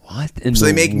peas. What in So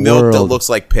the they make milk that world? looks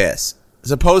like piss.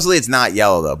 Supposedly it's not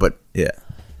yellow though, but yeah,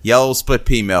 yellow split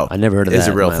pea milk. I never heard of is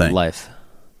that a real in my thing. life.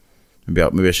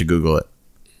 Maybe I should Google it.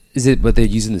 Is it what they're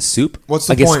using the soup? What's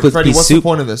the I guess point, split Freddie? pea What's soup? the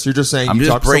point of this? You're just saying I'm you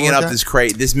just talk to bringing someone up like this that?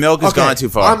 crate. This milk has gone too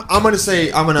far. I'm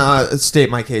gonna state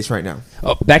my case right now.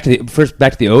 Oh, back to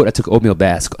the oat. I took oatmeal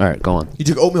bath. All right, go on. You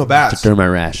took oatmeal baths. During my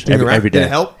rash, During your rash? every Did day. it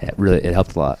help? Yeah, it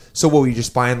helped a lot. So what were you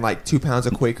just buying like 2 pounds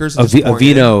of Quakers? and just pouring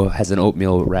it in? Aveeno has an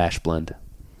oatmeal rash blend.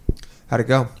 How'd it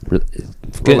go? Good.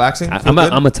 Relaxing? Feel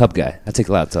good? I'm a tub guy. I take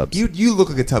a lot of tubs. You look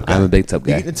like a tub guy. I'm a big tub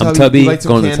guy. You can tell I'm you tubby, light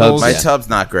some going to the candles. tubs. My Yeah. tub's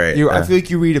not great. I feel like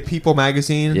you read a People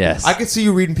magazine. Yes. I could see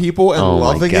you reading People and Oh my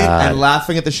loving it God. and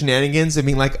laughing at the shenanigans and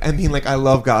being like I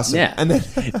love gossip. Yeah. And then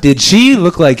Did she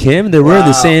look like him? They were Wow.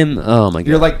 the same. Oh my god.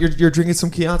 you're like you're drinking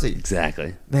some Chianti.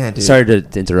 exactly. Man, dude. Sorry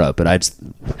to interrupt, but I just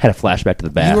had a flashback to the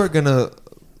bath.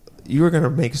 You are gonna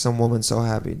make some woman so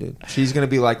happy, dude. She's gonna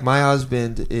be like, my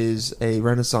husband is a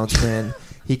Renaissance man.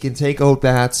 He can take oat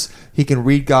baths. He can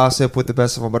read gossip with the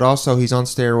best of them, but also he's on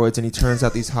steroids and he turns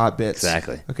out these hot bits.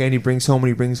 Exactly. Okay, and he brings home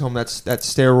that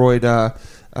steroid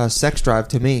sex drive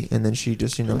to me, and then she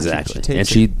just exactly. she And takes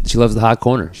she it. loves the hot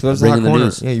corner. She loves the Bringing hot corner.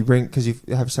 news. Yeah, you bring because you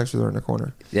have sex with her in the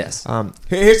corner. Yes.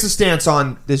 Here's the stance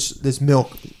on this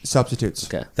milk substitutes.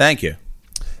 Okay. Thank you.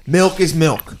 Milk is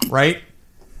milk, right?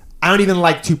 I don't even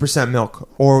like 2% milk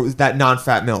or that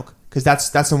non-fat milk because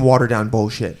that's some watered down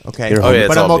bullshit. Okay, Oh, yeah, it's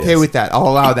but I'm all okay BS. with that. I'll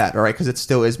allow that. All right, because it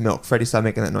still is milk. Freddie, stop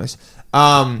making that noise.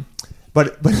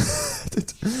 But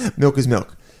milk is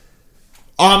milk.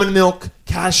 Almond milk,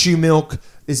 cashew milk,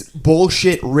 this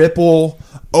bullshit Ripple,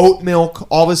 oat milk,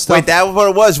 all this stuff. Wait, that was what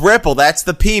it was. Ripple. That's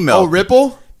the pea milk. Oh,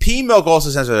 Ripple? Pea milk also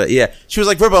sounds like yeah. She was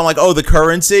like Ripple. I'm like, oh, the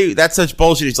currency. That's such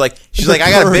bullshit. She's like,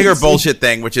 I got a bigger currency. bullshit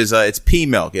thing, which is it's pea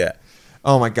milk. Yeah.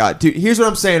 Oh my god, dude! Here's what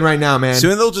I'm saying right now, man.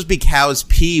 Soon they'll just be cow's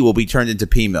pea will be turned into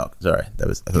pea milk. Sorry, I thought it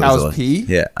was Cow's hilarious. pea?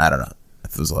 Yeah, I don't know. I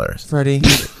thought it was hilarious. Freddie,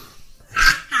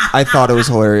 I thought it was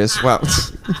hilarious. Wow.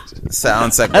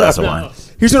 Sounds like a glass of wine.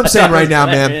 Here's what I'm saying right now,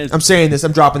 man. Hilarious. I'm saying this.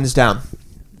 I'm dropping this down.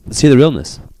 Let's hear the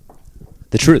realness,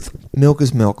 the truth. Milk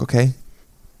is milk, okay?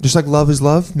 Just like love is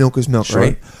love, milk is milk, Sure.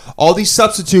 right? All these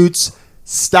substitutes,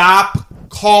 stop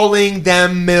calling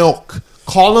them milk.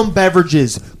 Call them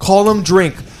beverages. Call them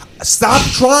drink. Stop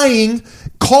trying.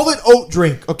 Call it oat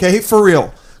drink, okay? For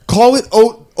real. Call it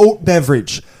oat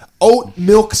beverage. Oat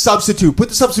milk substitute. Put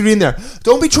the substitute in there.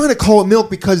 Don't be trying to call it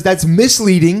milk because that's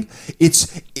misleading.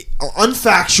 It's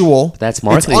unfactual. That's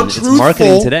marketing. It's It's marketing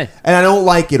untruthful, today. and I don't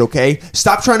like it, okay?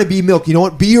 Stop trying to be milk. You know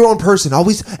what? Be your own person.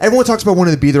 Everyone talks about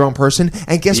wanting to be their own person,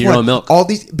 and guess Be what? your own milk.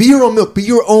 Be your own milk. Be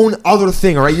your own other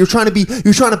thing, all right? You're trying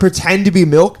to pretend to be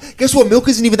milk. Guess what? Milk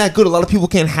isn't even that good. A lot of people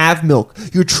can't have milk.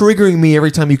 You're triggering me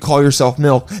every time you call yourself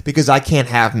milk because I can't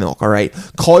have milk, all right?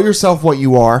 Call yourself what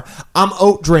you are. I'm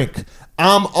oat drink.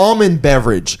 I'm almond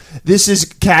beverage. This is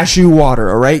cashew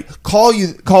water, all right? Call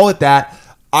it that.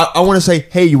 I want to say,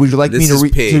 hey, would you like This me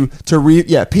is pee. to read?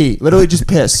 Yeah, pee. Literally just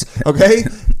piss. Okay.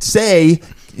 Say,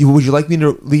 would you like me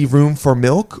to leave room for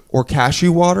milk or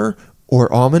cashew water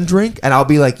or almond drink? And I'll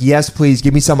be like, yes, please.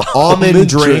 Give me some almond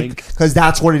drink because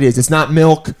that's what it is. It's not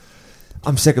milk.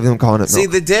 I'm sick of them calling it milk. See,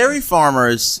 the dairy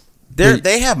farmers,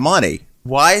 they have money.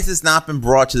 Why has this not been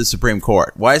brought to the Supreme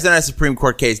Court? Why is there not a Supreme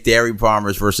Court case, dairy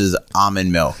farmers versus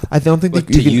almond milk? I don't think What,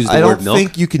 that you to can, use the I don't word milk?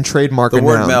 think you can trademark The a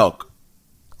word noun. milk.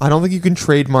 I don't think you can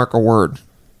trademark a word.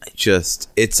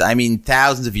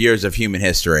 Thousands of years of human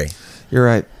history. You're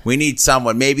right. We need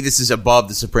someone. Maybe this is above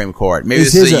the Supreme Court. Maybe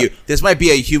This this is is this might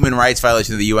be a human rights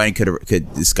violation that the UN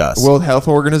could discuss. World Health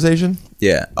Organization.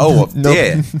 Yeah. Oh, well, No.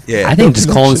 yeah. Yeah. I think just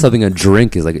calling connection. something a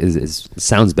drink is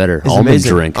sounds better. It's Almond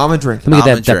amazing. drink. Almond drink. Let me get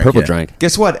Almond that drink, purple yeah. drink.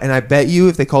 Guess what? And I bet you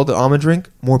if they called it almond drink,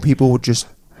 more people would just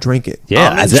drink it. Yeah,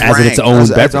 Almond as its drink. own As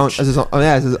beverage.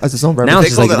 its own beverage. Now they it's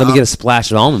just call like, it let me al- get a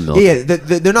splash of almond milk. Yeah,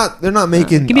 they're not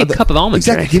making. Give me a cup of almond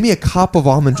exactly. drink. Give me a cup of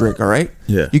almond drink. All right.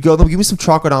 Yeah. You go. Give me some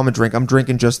chocolate almond drink. I'm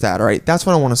drinking just that. All right. That's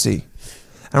what I want to see.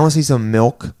 I want to see some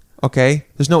milk. Okay.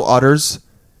 There's no udders.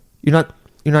 You're not.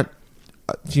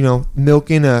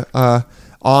 Milking a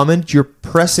almond. You're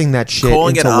pressing that shit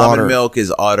Calling into it water. almond milk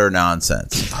is utter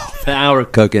nonsense. Now we're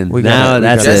cooking. We Now got it.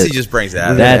 that's Jesse it. just brings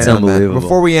that. That's And on that. unbelievable.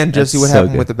 Before we end, Jesse, That's what so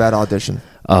happened good. with the bad audition?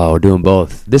 Oh, we're doing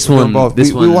both. This Doing one. both. This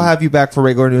we one. will have you back for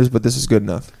regular news, but this is good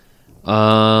enough.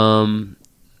 Do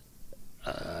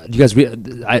you guys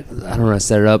read? I don't know how to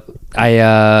set it up.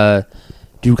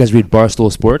 Do you guys read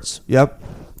Barstool Sports? Yep.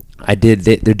 I did.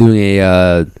 They're doing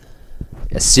a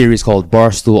series called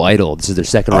Barstool Idol. This is their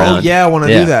second Oh round. yeah, I want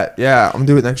to do that. Yeah, I'm gonna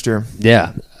do it next year.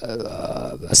 Yeah,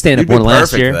 a stand-up You'd be one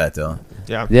last perfect year. for that, Dylan.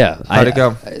 Yeah. Yeah, How'd it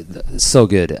go? So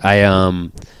good. I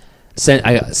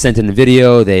sent in a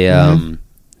video. They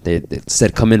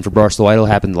said come in for Barstool Idol.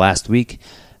 Happened last week.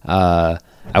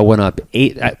 I went up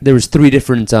 8. There was 3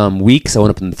 different weeks. I went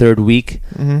up in the 3rd week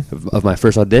of my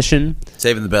first audition.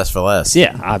 Saving the best for last. So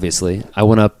yeah, obviously, I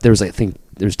went up. There was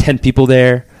 10 people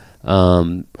there.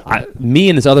 Me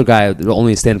and this other guy, they're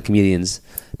only stand-up comedians.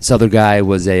 This other guy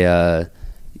was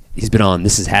he's been on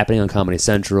This Is Happening on Comedy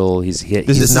Central. This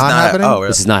is not happening? Oh, really?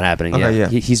 This is not happening. Okay, yeah,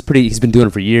 yeah. He's been doing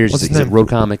it for years. What's his He's a name? road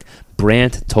comic.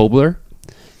 Brant Tobler,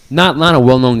 not a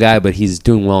well-known guy, but he's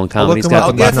doing well in comedy. He's look him got up.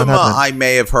 I'll give Not him. happening. I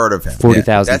may have heard of him.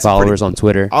 40,000 That's followers pretty- on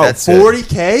Twitter. Oh, That's it.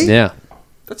 40K? Yeah.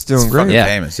 That's doing It's great. fucking Yeah.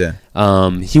 famous. Yeah.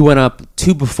 He went up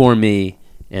 2 before me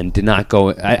and did not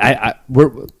go.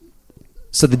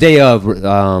 So the day of,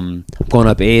 I'm going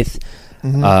up 8th.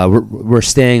 We're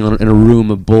staying in a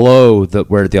room below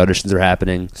where the auditions are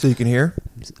happening. So you can hear?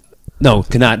 No,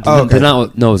 could not. Oh, okay. Did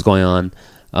not know what was going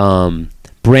on.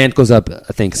 Brant goes up,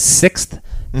 I think 6th.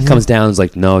 Comes down, is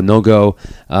like no go.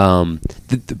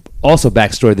 Also,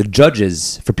 backstory: the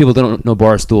judges, for people that don't know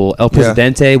Barstool, El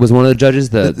Presidente was one of the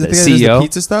judges, the thing that does CEO. the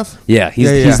pizza stuff? Yeah,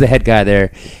 he's the head guy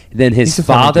there. Then his He's a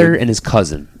funny father dude. and his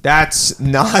cousin. That's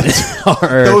not.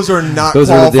 Are- those are not those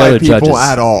are the qualified other people judges.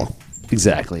 at all.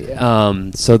 Exactly.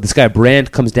 So this guy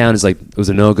Brant comes down, is like it was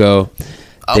a no go.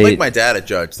 I'll make my dad a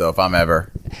judge though if I'm ever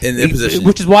in the position.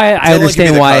 Which is why I Dylan will give me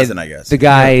understand the why cousin, I guess. the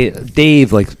guy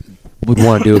Dave would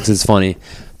want to do it because it's funny.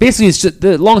 Basically, it's just,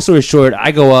 the long story short,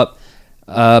 I go up.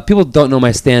 People don't know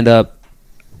my stand up.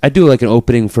 I do like an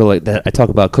opening for like that. I talk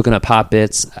about cooking up hot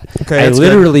bits. Okay, I that's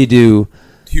literally do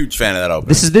Huge fan of that opening.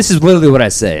 This is literally what I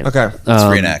say. Okay. It's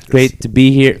reenactors. Great to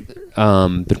be here.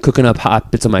 Been cooking up hot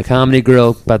bits on my comedy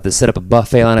grill. About to set up a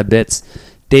buffet line of bits.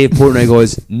 Dave Portnoy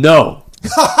goes, "No,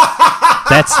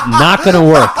 that's not gonna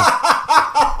work.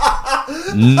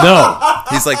 No,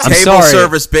 He's like I'm table sorry.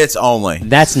 service bits only.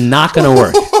 that's not gonna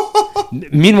work."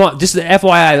 Meanwhile, just the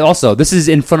FYI, also, this is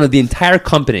in front of the entire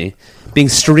company, being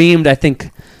streamed. I think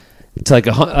to like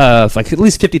at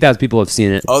least 50,000 people have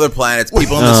seen it. Other planets,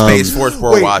 people in the Space Force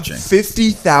were watching.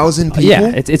 50,000 people?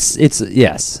 Yeah, it's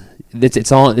yes.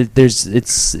 It's all there's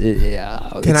it's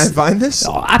Can I find this?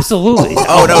 Oh, absolutely.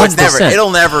 Oh no, it's never. 100%.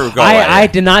 It'll never go away. I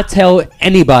did not tell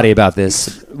anybody about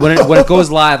this. When it goes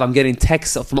live, I'm getting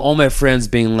texts from all my friends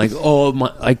being like, "Oh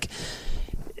my!" Like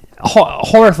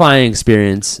horrifying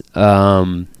experience.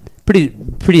 Pretty.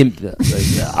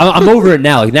 I'm over it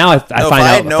now. Like now, I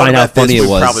find out how funny it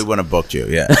was. Probably wouldn't have booked you.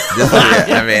 Yeah.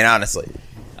 I mean, honestly,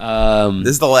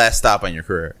 this is the last stop on your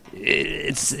career.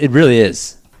 It really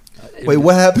is. Wait,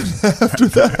 what happened after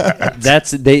that?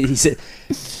 He said.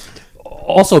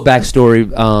 Also, backstory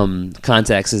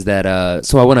context is that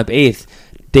so I went up 8th.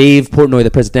 Dave Portnoy,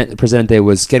 the Presidente,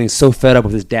 was getting so fed up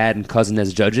with his dad and cousin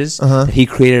as judges that he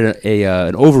created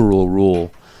an overrule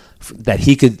rule that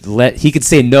he could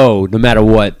say no matter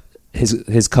what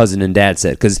his cousin and dad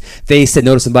said, because they said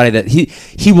no to somebody that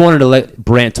he wanted to let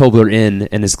Brant Tobler in,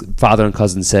 and his father and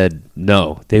cousin said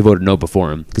no. They voted no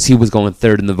before him because he was going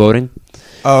 3rd in the voting.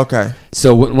 Oh, okay.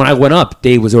 So when I went up,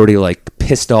 Dave was already like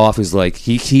pissed off. He was like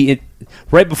he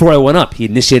right before I went up, he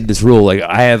initiated this rule like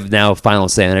I have now final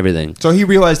say on everything. So he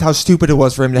realized how stupid it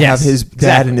was for him to have his dad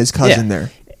exactly. and his cousin Yeah.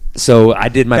 there. So I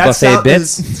did my buffet of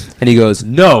bits, and he goes,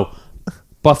 "No,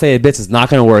 buffet of bits is not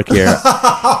going to work here."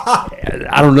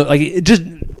 I don't know, like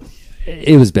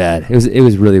it was bad. It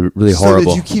was really really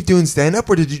horrible. So did you keep doing stand up,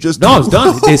 or did you just? No, I was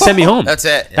done. They sent me home. That's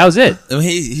it. That was it. I mean,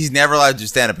 he's never allowed to do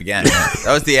stand up again.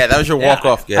 That was your walk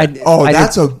off. Yeah.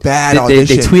 That's a bad They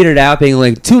audition. tweeted out being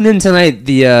like, "Tune in tonight."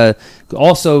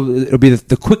 Also, it'll be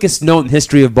the quickest note in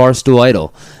history of Barstool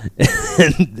Idol.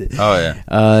 Oh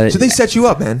yeah. So they set you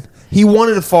up, man. He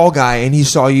wanted a fall guy, and he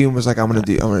saw you and was like, "I'm gonna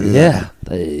do Yeah.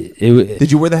 that."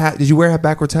 Did you wear the hat? Did you wear a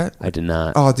backwards hat? I did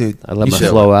not. Oh, dude, I let You my should.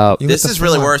 flow out. You- This what the is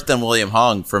really fuck? worse than William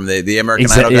Hung from the American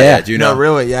Exa- Idol guy. yeah. Do you know? No,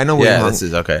 really? Yeah, I know. William Yeah, Hung. this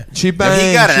is okay. She But he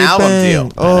bang, got an she album bang.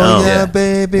 deal. Oh I know. yeah, Yeah.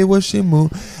 baby, what she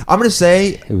move? I'm gonna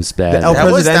say It was bad. The El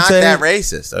That was not Presidente- that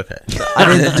racist. Okay. I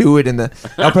didn't do it in the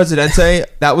El Presidente.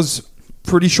 That was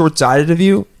pretty short-sighted of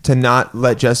you to not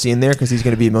let Jesse in there because he's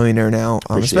going to be a millionaire now,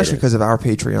 Appreciate especially it. because of our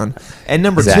Patreon. And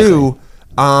number Exactly. 2,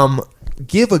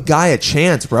 give a guy a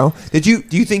chance, bro. Do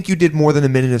you think you did more than a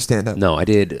minute of stand-up? No, I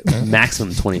did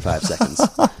maximum 25 seconds.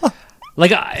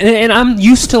 Like, and I'm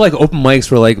used to like open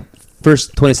mics where like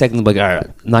first 20 seconds, I'm like, all right,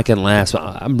 I'm not getting laughs.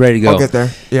 I'm ready to go. I'll get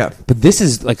there. Yeah. But this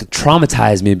is like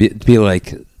traumatized me to be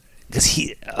like, because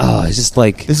it's just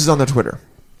like, This is on the Twitter.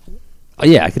 oh,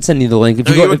 yeah, I could send you the link. If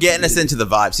No, you you go, were getting us into the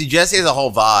vibe. See, Jesse has a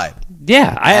whole vibe.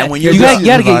 yeah, And when you you're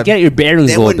gotta just- get your bearings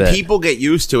a Then little when bit. people get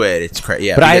used to it, it's crazy.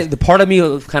 Yeah, But because- the part of me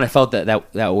kind of felt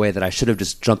that way, that I should have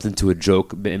just jumped into a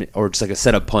joke or just like a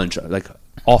setup punch, like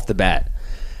off the bat,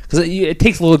 because it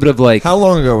takes a little bit of like. How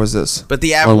long ago was this? But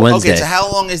the On average. Wednesday. Okay, so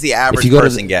how long is the average you go to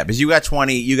person get? Because you got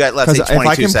 20. You got let's say Because 22 if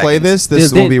I can seconds. play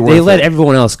this will be worth they it. let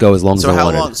everyone else go as long as So they how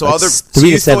wanted. long? So Like other. 3 So to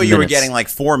you 7 thought you were minutes. getting like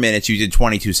 4 minutes. You did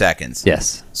 22 seconds.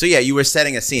 Yes. So yeah, you were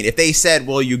setting a scene. If they said,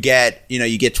 "Well, you get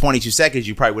 22 seconds,"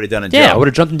 you probably would have done a joke. Yeah, I would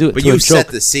have jumped into it. But to you a set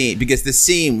joke. the scene because the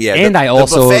scene. Yeah, And the, I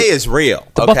also- the buffet is real.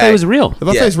 The okay? buffet was real. The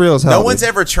buffet's real as hell. No dude. one's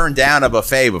ever turned down a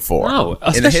buffet before. No, in the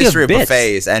especially history of of bits.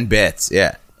 buffets and bits.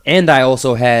 Yeah. And I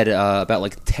also had about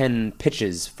like 10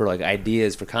 pitches for like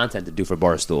ideas for content to do for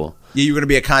Barstool. Yeah, you were gonna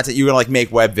be a content. You were gonna like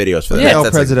make web videos for that. Yeah. El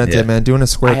That's like- Presidente, yeah. man, doing a I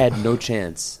square. had no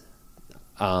chance.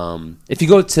 If you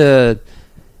go to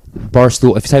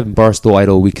Barstool, if you type in Barstool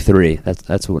Idol Week 3,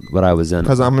 that's what I was in.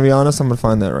 Because I'm gonna be honest, I'm gonna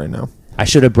find that right now. I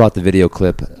should have brought the video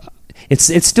clip. It's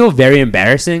still very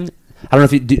embarrassing. I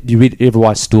don't know if you ever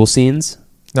watch Stool Scenes.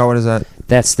 No, what is that?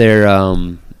 That's their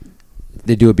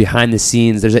they do it behind the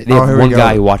scenes. They Here have we one go.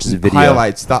 guy who watches the video.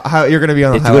 Highlights. You're gonna be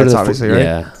on the If you go to highlights, the obviously, right?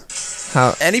 Yeah.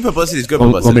 How? Any publicity is good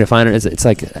Want me publicity. to find it? It's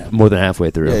like more than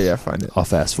halfway through. Yeah, find it. I'll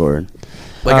fast forward.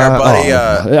 Like our buddy.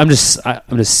 I'm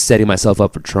just setting myself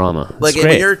up for trauma. Like It's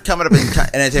when great. you're coming up in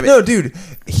entertainment. No, dude,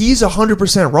 he's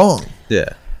 100% wrong. Yeah.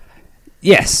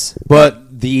 Yes,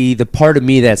 but the part of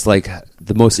me that's like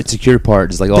the most insecure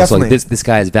part is like also like Definitely. this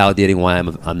guy is validating why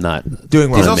I'm not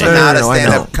Doing well. He's No, also no, not no, a I know.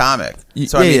 stand-up comic.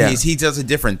 So I Yeah, mean, yeah. he does a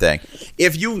different thing.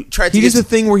 If you try to He get does a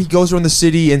thing where he goes around the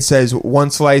city and says one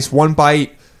slice, one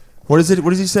bite, What is it? What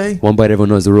does he say? One bite, everyone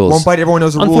knows the rules. One bite, everyone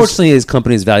knows the rules. Unfortunately, his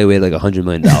company is valuated like $100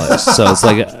 million. So it's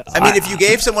like, I mean, if you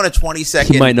gave someone a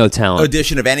 20-second He might know talent.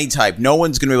 audition of any type, no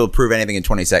one's going to be able to prove anything in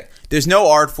 20 seconds. There's no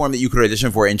art form that you could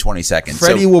audition for in 20 seconds.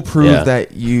 Freddie So- will prove Yeah.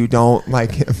 that you don't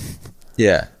like him.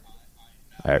 Yeah.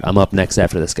 all right, I'm up next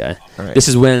after this guy. All right. This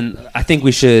is when I think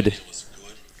we should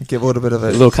Give a little bit of a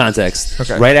it. little context.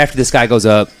 Okay. Right after this guy goes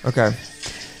up, Okay.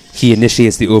 he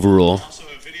initiates the overrule.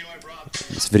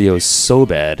 This video is so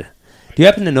bad. Do you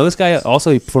happen to know this guy?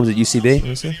 Also, he performs at UCB. Let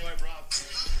me see.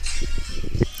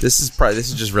 This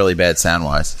is just really bad sound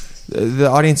wise. The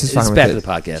audience is fine It's with bad it. for the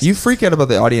podcast. You freak out about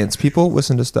the audience. People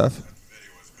listen to stuff.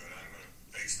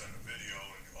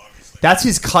 That's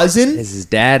his cousin? It's his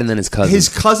dad and then his cousin. His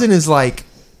cousin is like...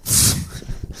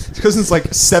 his cousin's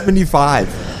like 75.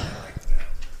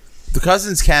 The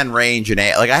cousins can range in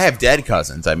age. Like I have dead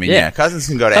cousins. I mean, Yeah. yeah, cousins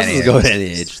can go to Cousins any go age. at any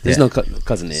age. There's Yeah. no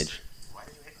cousin age.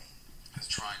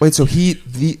 Wait, so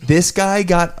this guy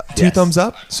got 2 Yes. thumbs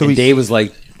up? So And he... Dave was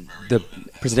like, the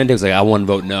Presidente was like, I want to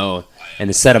vote no. And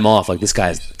to set him off, like, this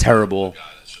guy's terrible.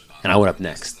 And I went up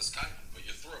next.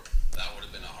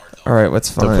 All right,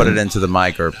 that's fine. So put it into the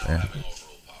mic or. Yeah.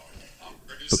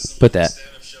 Put that.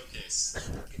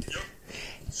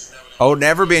 Oh,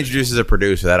 never be introduced as a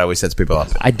producer. That always sets people up.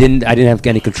 I didn't have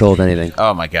any control of anything.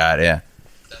 Oh my god, yeah,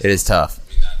 it is tough.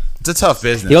 It's a tough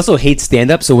business. He also hates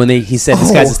stand-up, so when he said this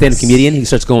guy's a stand-up comedian, he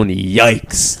starts going,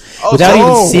 yikes. Without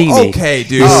even seeing me. Okay,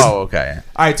 dude. Oh, okay.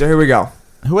 All right, so here we go.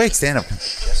 Who hates stand-up?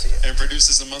 And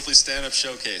produces a monthly stand-up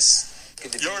showcase.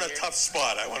 You're in a tough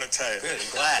spot, I want to tell you.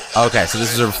 Glad. Okay, so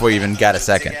this is before you even got a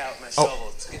second. Check out my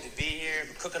shovel. It's good to be here.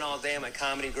 Been cooking all day on my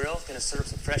comedy grill. Gonna serve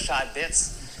some fresh hot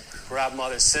bits. Grab them while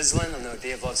they're sizzling. I know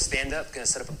Dave loves stand-up. Gonna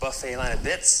set up a buffet line of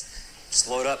bits. Just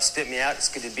load up, spit me out. It's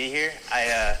good to be here.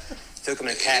 I took them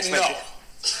in cash.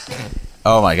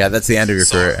 Oh my god, that's the end of your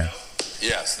career.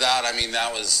 Yes,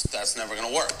 that's never going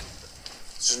to work.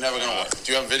 It's just never going to work.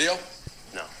 Do you have video?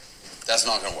 No. That's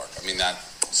not going to work. I mean,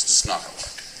 it's just not going to work.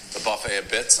 The buffet of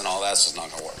bits and all that's just not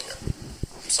going to work here.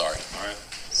 I'm sorry. All right.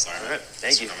 Sorry. All right.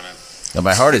 Thank you. Coming in. Yeah,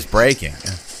 my heart is breaking.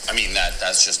 I mean,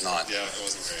 that's just not. Yeah, it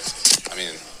wasn't great. I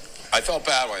mean, I felt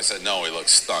bad when I said no, he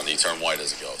looks stunned. He turned white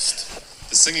as a ghost.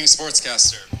 The singing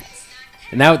sportscaster.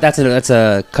 And now that's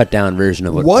a cut-down version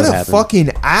of what What a happened. fucking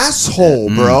asshole,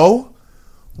 bro.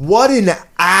 What an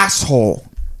asshole.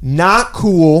 Not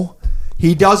cool.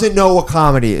 He doesn't know what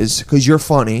comedy is because you're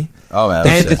funny. Oh man,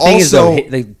 And The thing is, though, also-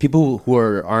 like people who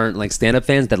aren't like stand-up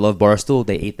fans that love Barstool,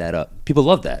 they ate that up. People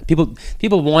love that. People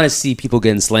want to see people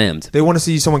getting slammed. They want to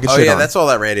see someone get oh shit yeah, on. that's all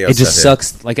that radio. It just stuff is.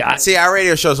 sucks. Like, See, our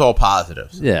radio show's all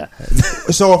positives. yeah.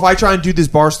 So if I try and do this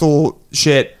Barstool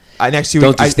shit next year,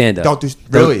 Don't do stand-up. Don't do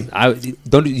really.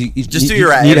 Don't you Just do you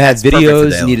your need to have that's perfect for videos.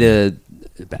 daily. You need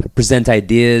to present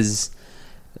ideas.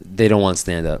 They don't want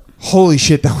stand-up. Holy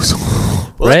shit, that was.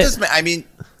 Well, Right? it does, I mean,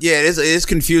 yeah, it is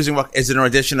confusing. Is it an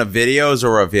audition of videos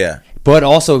or of But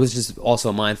also, it was just also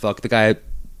a mind fuck. The guy,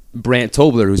 Brant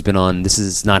Tobler, who's been on This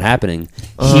Is Not Happening,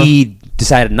 he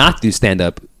decided not to do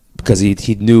stand-up because he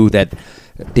knew that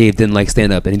Dave didn't like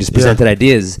stand-up, and he just presented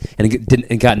ideas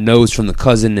and got no's from the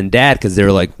cousin and dad because they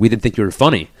were like, we didn't think you were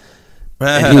funny.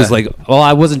 And he was like, well,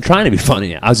 I wasn't trying to be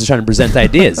funny. I was just trying to present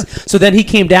ideas. So then he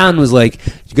came down and was like,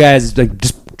 you guys, like,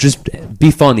 just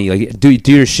be funny. Like, do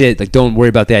your shit. Like, don't worry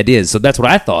about the ideas. So that's what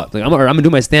I thought. Like, I'm going to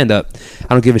do my stand-up.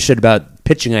 I don't give a shit about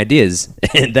pitching ideas.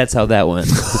 And that's how that went.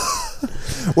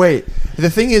 Wait,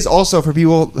 the thing is also for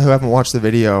people who haven't watched the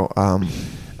video,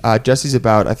 Jesse's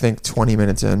about I think 20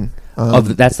 minutes in.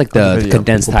 That's like the video.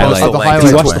 condensed We'll post highlight. the If highlights.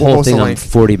 you watch the We'll whole post the thing, I'm link.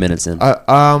 40 minutes in.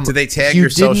 Did they tag you your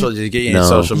social? didn't- Did you get you No. in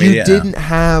social You media? didn't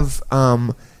have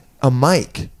a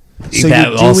mic. So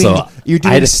That you're I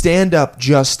doing had to- stand up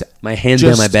just My hands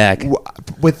behind my back.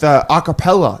 With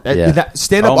acapella. Yeah.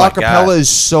 Stand up Oh my acapella God. is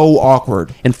so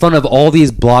awkward. In front of all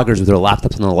these bloggers with their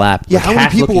laptops on their lap. Yeah, like how many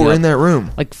half people looking were up. in that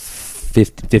room? Like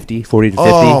 50, 40 to 50.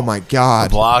 Oh my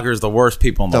god, Bloggers, the worst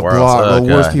people in the, the world. blog, Oh,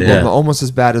 the worst God, people, yeah. almost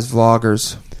as bad as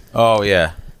vloggers. Oh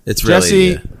yeah, it's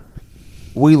really. Jesse,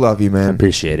 we love you, man.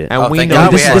 Appreciate it. And Oh, we thank know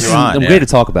God we this had is you on. I'm yeah. great to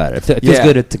talk about it. It feels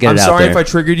good to get I'm it out sorry there. if I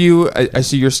triggered you. I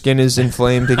see your skin is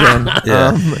inflamed again.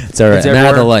 Yeah. It's all right. Now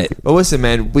everywhere. the light. But listen,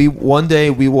 man, one day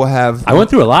we will have. I went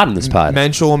through a lot in this pod.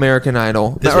 Mental American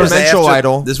Idol. This or was Mental after,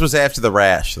 Idol. This was after the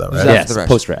rash, though, right? Yeah. Yes, after the rest.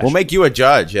 post-rash. We'll make you a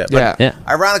judge. Yeah. But Yeah. Yeah.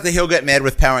 Ironically, he'll get mad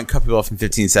with power and cut people off in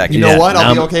 15 seconds. You know Yeah, what?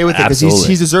 I'll be now- okay with it because absolutely.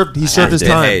 he's deserved. He served his Dan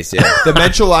time. Hayes, yeah. The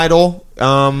Mental Idol.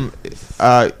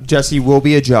 Jesse will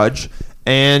be a judge,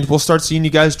 and we'll start seeing you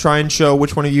guys try and show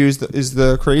which one of you is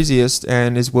the craziest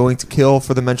and is willing to kill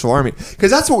for the Mental Army. Because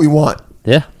that's what we want.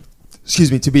 Yeah.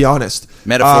 Excuse me. To be honest,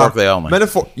 Metaphorically only.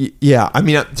 Yeah, I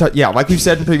mean, like we've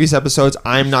said in previous episodes,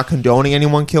 I'm not condoning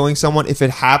anyone killing someone. If it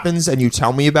happens and you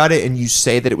tell me about it and you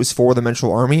say that it was for the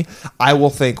Mental Army, I will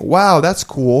think, wow, that's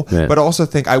cool. Yeah. But also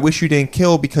think, I wish you didn't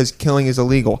kill because killing is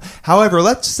illegal. However,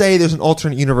 let's say there's an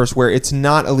alternate universe where it's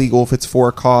not illegal if it's for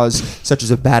a cause, such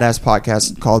as a badass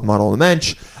podcast called Model and the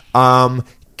Mensch.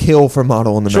 Kill for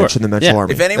Model and the Mensch and the Mental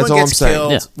Army. If anyone That's all gets I'm saying.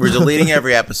 killed, we're deleting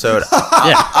every episode.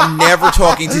 I'm never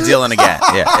talking to Dylan again.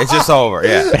 Yeah, it's just over.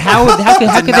 Yeah. But how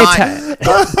can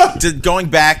they?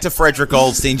 Going back to Frederick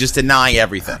Goldstein, just denying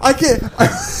everything. I can't.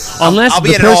 Unless I'll be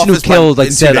the in an person who office killed in like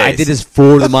 2 said, I days. did this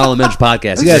for the Model and Mensch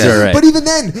podcast. You guys are right. But even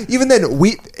then, it's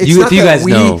You- not you that guys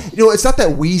we, know. it's not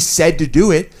that we said to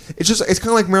do it. It's just, it's kind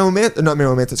of like not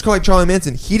Marilyn Manson. It's kind of like Charlie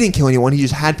Manson. He didn't kill anyone. He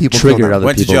just had people kill Triggered them. other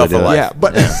Went to people jail to do for it. life. Yeah,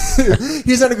 but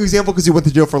he's not a good example because he went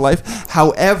to jail for life.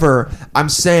 However, I'm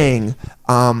saying,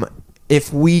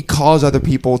 if we cause other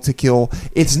people to kill,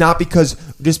 it's not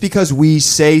just because we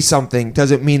say something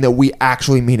doesn't mean that we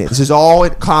actually mean it. This is all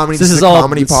comedy. This is a all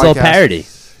comedy it's podcast. all parody.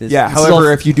 Yeah. This is However,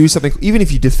 all- if you do something, even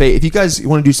if you if you guys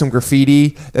want to do some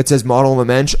graffiti that says "Model and the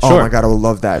Mensch," oh Sure. my god, I would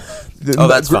love that.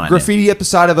 That's fine, Graffiti at the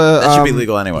side of a That should be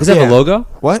legal anyway. does it have yeah. a logo?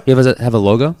 What? You have a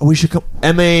logo? We should come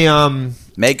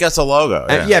Make us a logo.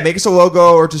 make us a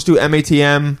logo or just do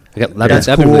MATM. That'd That's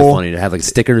be really cool. funny to have like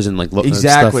stickers and like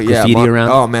Exactly. stuff, graffiti around.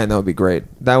 Oh man, that would be great.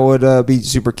 That would be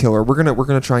super killer. We're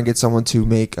gonna try and get someone to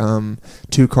make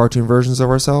 2 cartoon versions of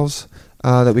ourselves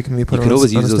that we can be put You on. could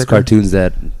always on use a those sticker. cartoons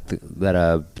that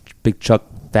Big Chuck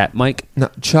Fat Mike. No,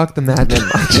 Chuck the Madman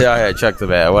Mike. Yeah, Chuck the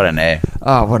Bad. What a name.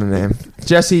 Oh, what a name.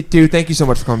 Jesse, dude, thank you so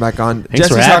much for coming back on. Thanks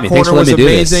for Jesse's having Hot me. Thanks Corner for was letting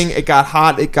me do this. amazing. It got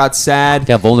hot. It got sad.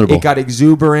 Got vulnerable. It got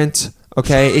exuberant.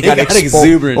 Okay. It got got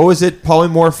exuberant. What was it?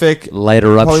 Polymorphic. Light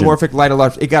eruption. Polymorphic light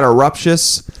eruption. It got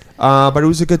eruptious. But it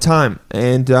was a good time.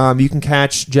 And you can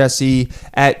catch Jesse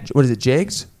at, what is it,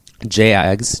 Jags?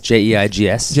 Jeigs,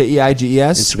 Jeigs.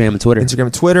 Jeiges. Instagram and Twitter. Instagram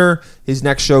and Twitter. His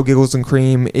next show, Giggles and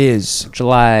Cream, is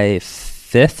July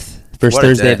 5th, first What a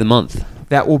Thursday day. of the month.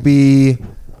 that will be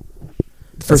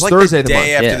first like the Thursday of the day month.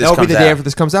 after Yeah. this That will be the comes day out. after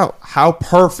this comes out. How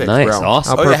perfect, Nice, bro.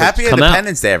 awesome. How Oh, yeah, perfect. happy Come out.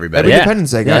 Independence Day, everybody. Happy Yeah.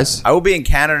 Independence Day, Yeah. guys. I will be in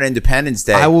Canada Independence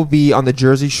Day. I will be on the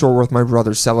Jersey Shore with my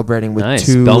brother celebrating with Nice.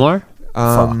 2. Belmar?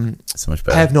 So much I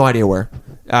better. have no idea where.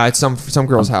 It's some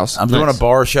girl's house. I'm doing a Nice.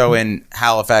 bar show in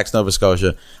Halifax, Nova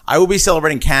Scotia. I will be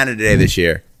celebrating Canada Day this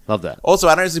year. Love that. Also,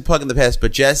 I don't usually plug in the past,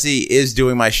 but Jesse is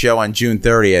doing my show on June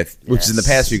 30th, which is in the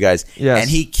past for you guys. Yes. And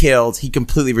he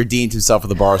completely redeemed himself with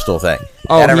the Barstool thing.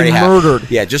 Oh, That he already happened. murdered.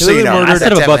 Yeah, just He so you literally know. murdered. I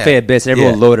set up a buffet at Bits and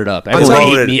everyone Yeah. loaded up. Everyone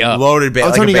telling ate me up. Loaded bit. I'm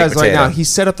like telling a you guys baked right potato. now, he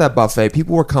set up that buffet.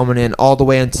 People were coming in all the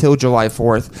way until July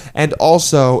 4th. And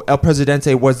also, El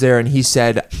Presidente was there and he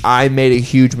said, I made a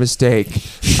huge mistake.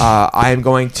 I am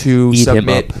going to Eat him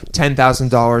submit up.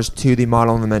 $10,000 to the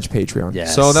Model and the Mensch Patreon.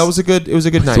 Yes. So that was a good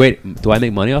night. So wait, do I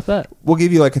make money off that? We'll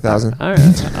give you like 1,000. All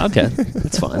right. Okay.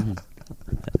 That's fine.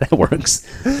 That works.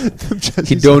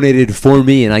 He donated for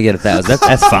me and I get 1,000.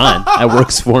 That's fine. That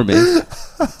works for me.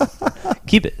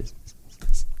 Keep it.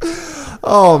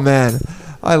 Oh man,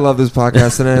 I love this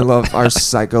podcast and I love our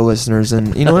psycho listeners.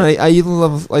 And you know what? I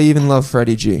even love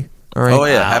Freddie G. All right. Oh,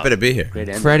 yeah. Wow. Happy to be here. Great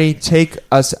ending. Freddie, take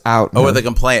us out. Oh, man. with a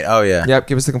complaint. Oh, yeah. Yep,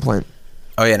 give us the complaint.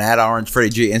 Oh, yeah. And at Orange Freddie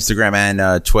G, Instagram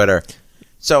and Twitter.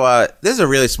 So this is a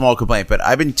really small complaint, but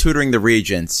I've been tutoring the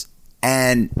regents.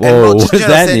 And Whoa, well, what just does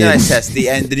general that mean? standardized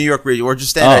test, the New York region, or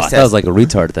just Oh, I standardized thought it test. was like a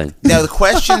retard thing. Now the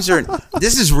questions are.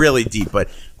 This is really deep, but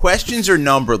questions are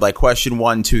numbered like question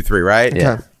 1, 2, 3, right?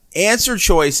 Yeah. Okay. Answer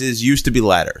choices used to be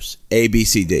letters A, B,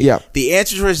 C, D. Yeah. The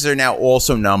answer choices are now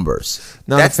also numbers.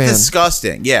 Not a That's fan.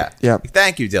 disgusting. Yeah. Yeah.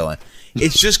 Thank you, Dylan.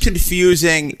 It's just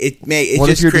confusing. It What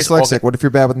just if you're creates all- dyslexic? What if you're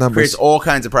bad with numbers? creates all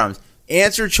kinds of problems.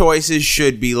 Answer choices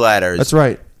should be letters. That's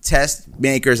right. Test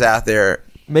makers out there.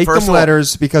 Make First them of all-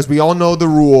 letters because we all know the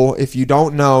rule. If you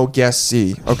don't know, guess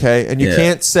C. Okay, and you Yeah.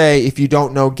 can't say if you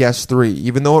don't know, guess 3.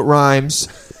 Even though it rhymes,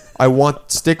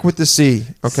 stick with the C.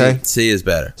 Okay. C is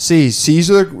better. C's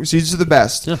are the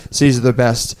best. C's are the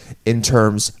best in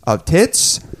terms of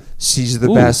tits. C's are the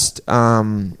Ooh. best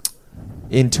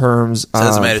in terms of.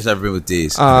 Says the man who's never been with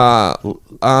D's. I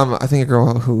think a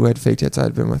girl who had fake tits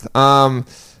I'd been with.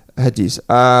 Had D's.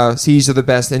 C's are the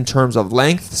best in terms of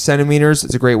length, centimeters.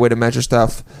 It's a great way to measure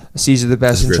stuff. C's are the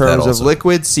best in Disagree with that terms of also.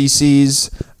 liquids, CCs.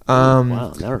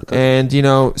 Wow, never could. And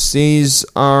C's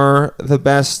are the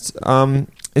best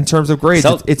in terms of grades.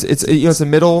 So- It's a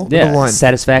middle Yeah. line.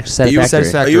 Satisfactory.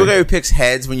 satisfactory. Are you a guy who picks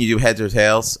heads when you do heads or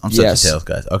tails? I'm such Yes. a tails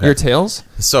guy. Okay. Your tails?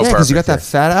 So yeah, because you got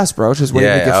perfect, that fat ass, bro. Just waiting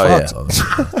to get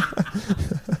fucked.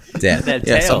 Damn. That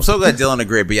Yeah, so I'm tail. so glad Dylan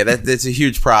agreed. But yeah, that's a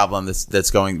huge problem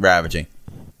that's going ravaging.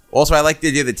 Also, I like the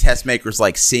idea that test makers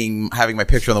like having my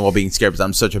picture on the wall, being scared because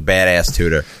I'm such a badass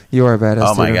tutor. You are a badass.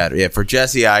 Oh my tutor. god! Yeah, for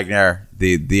Jesse Eigner,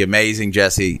 the amazing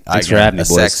Jesse Thanks Eigner, for having me, a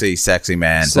boys. sexy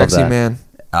man. Sexy that. man.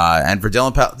 And for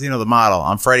Dylan Palladino, the model,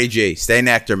 I'm Freddie G. Stay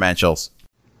nectar, Menschels.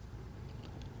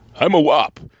 I'm a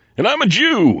wop, and I'm a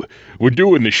Jew. We're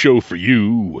doing the show for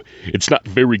you. It's not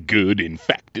very good. In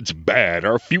fact, it's bad.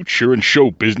 Our future in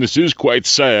show business is quite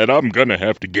sad. I'm gonna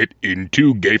have to get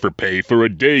into gay for pay for a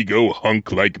Dago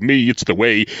hunk like me. It's the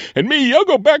way. And me, I'll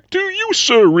go back to you,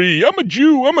 sirree. I'm a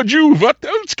Jew. What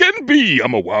else can be?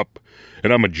 I'm a wop,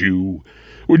 and I'm a Jew.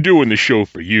 We're doing the show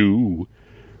for you.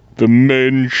 The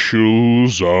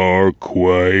Menschels are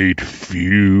quite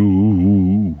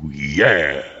few.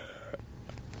 Yeah.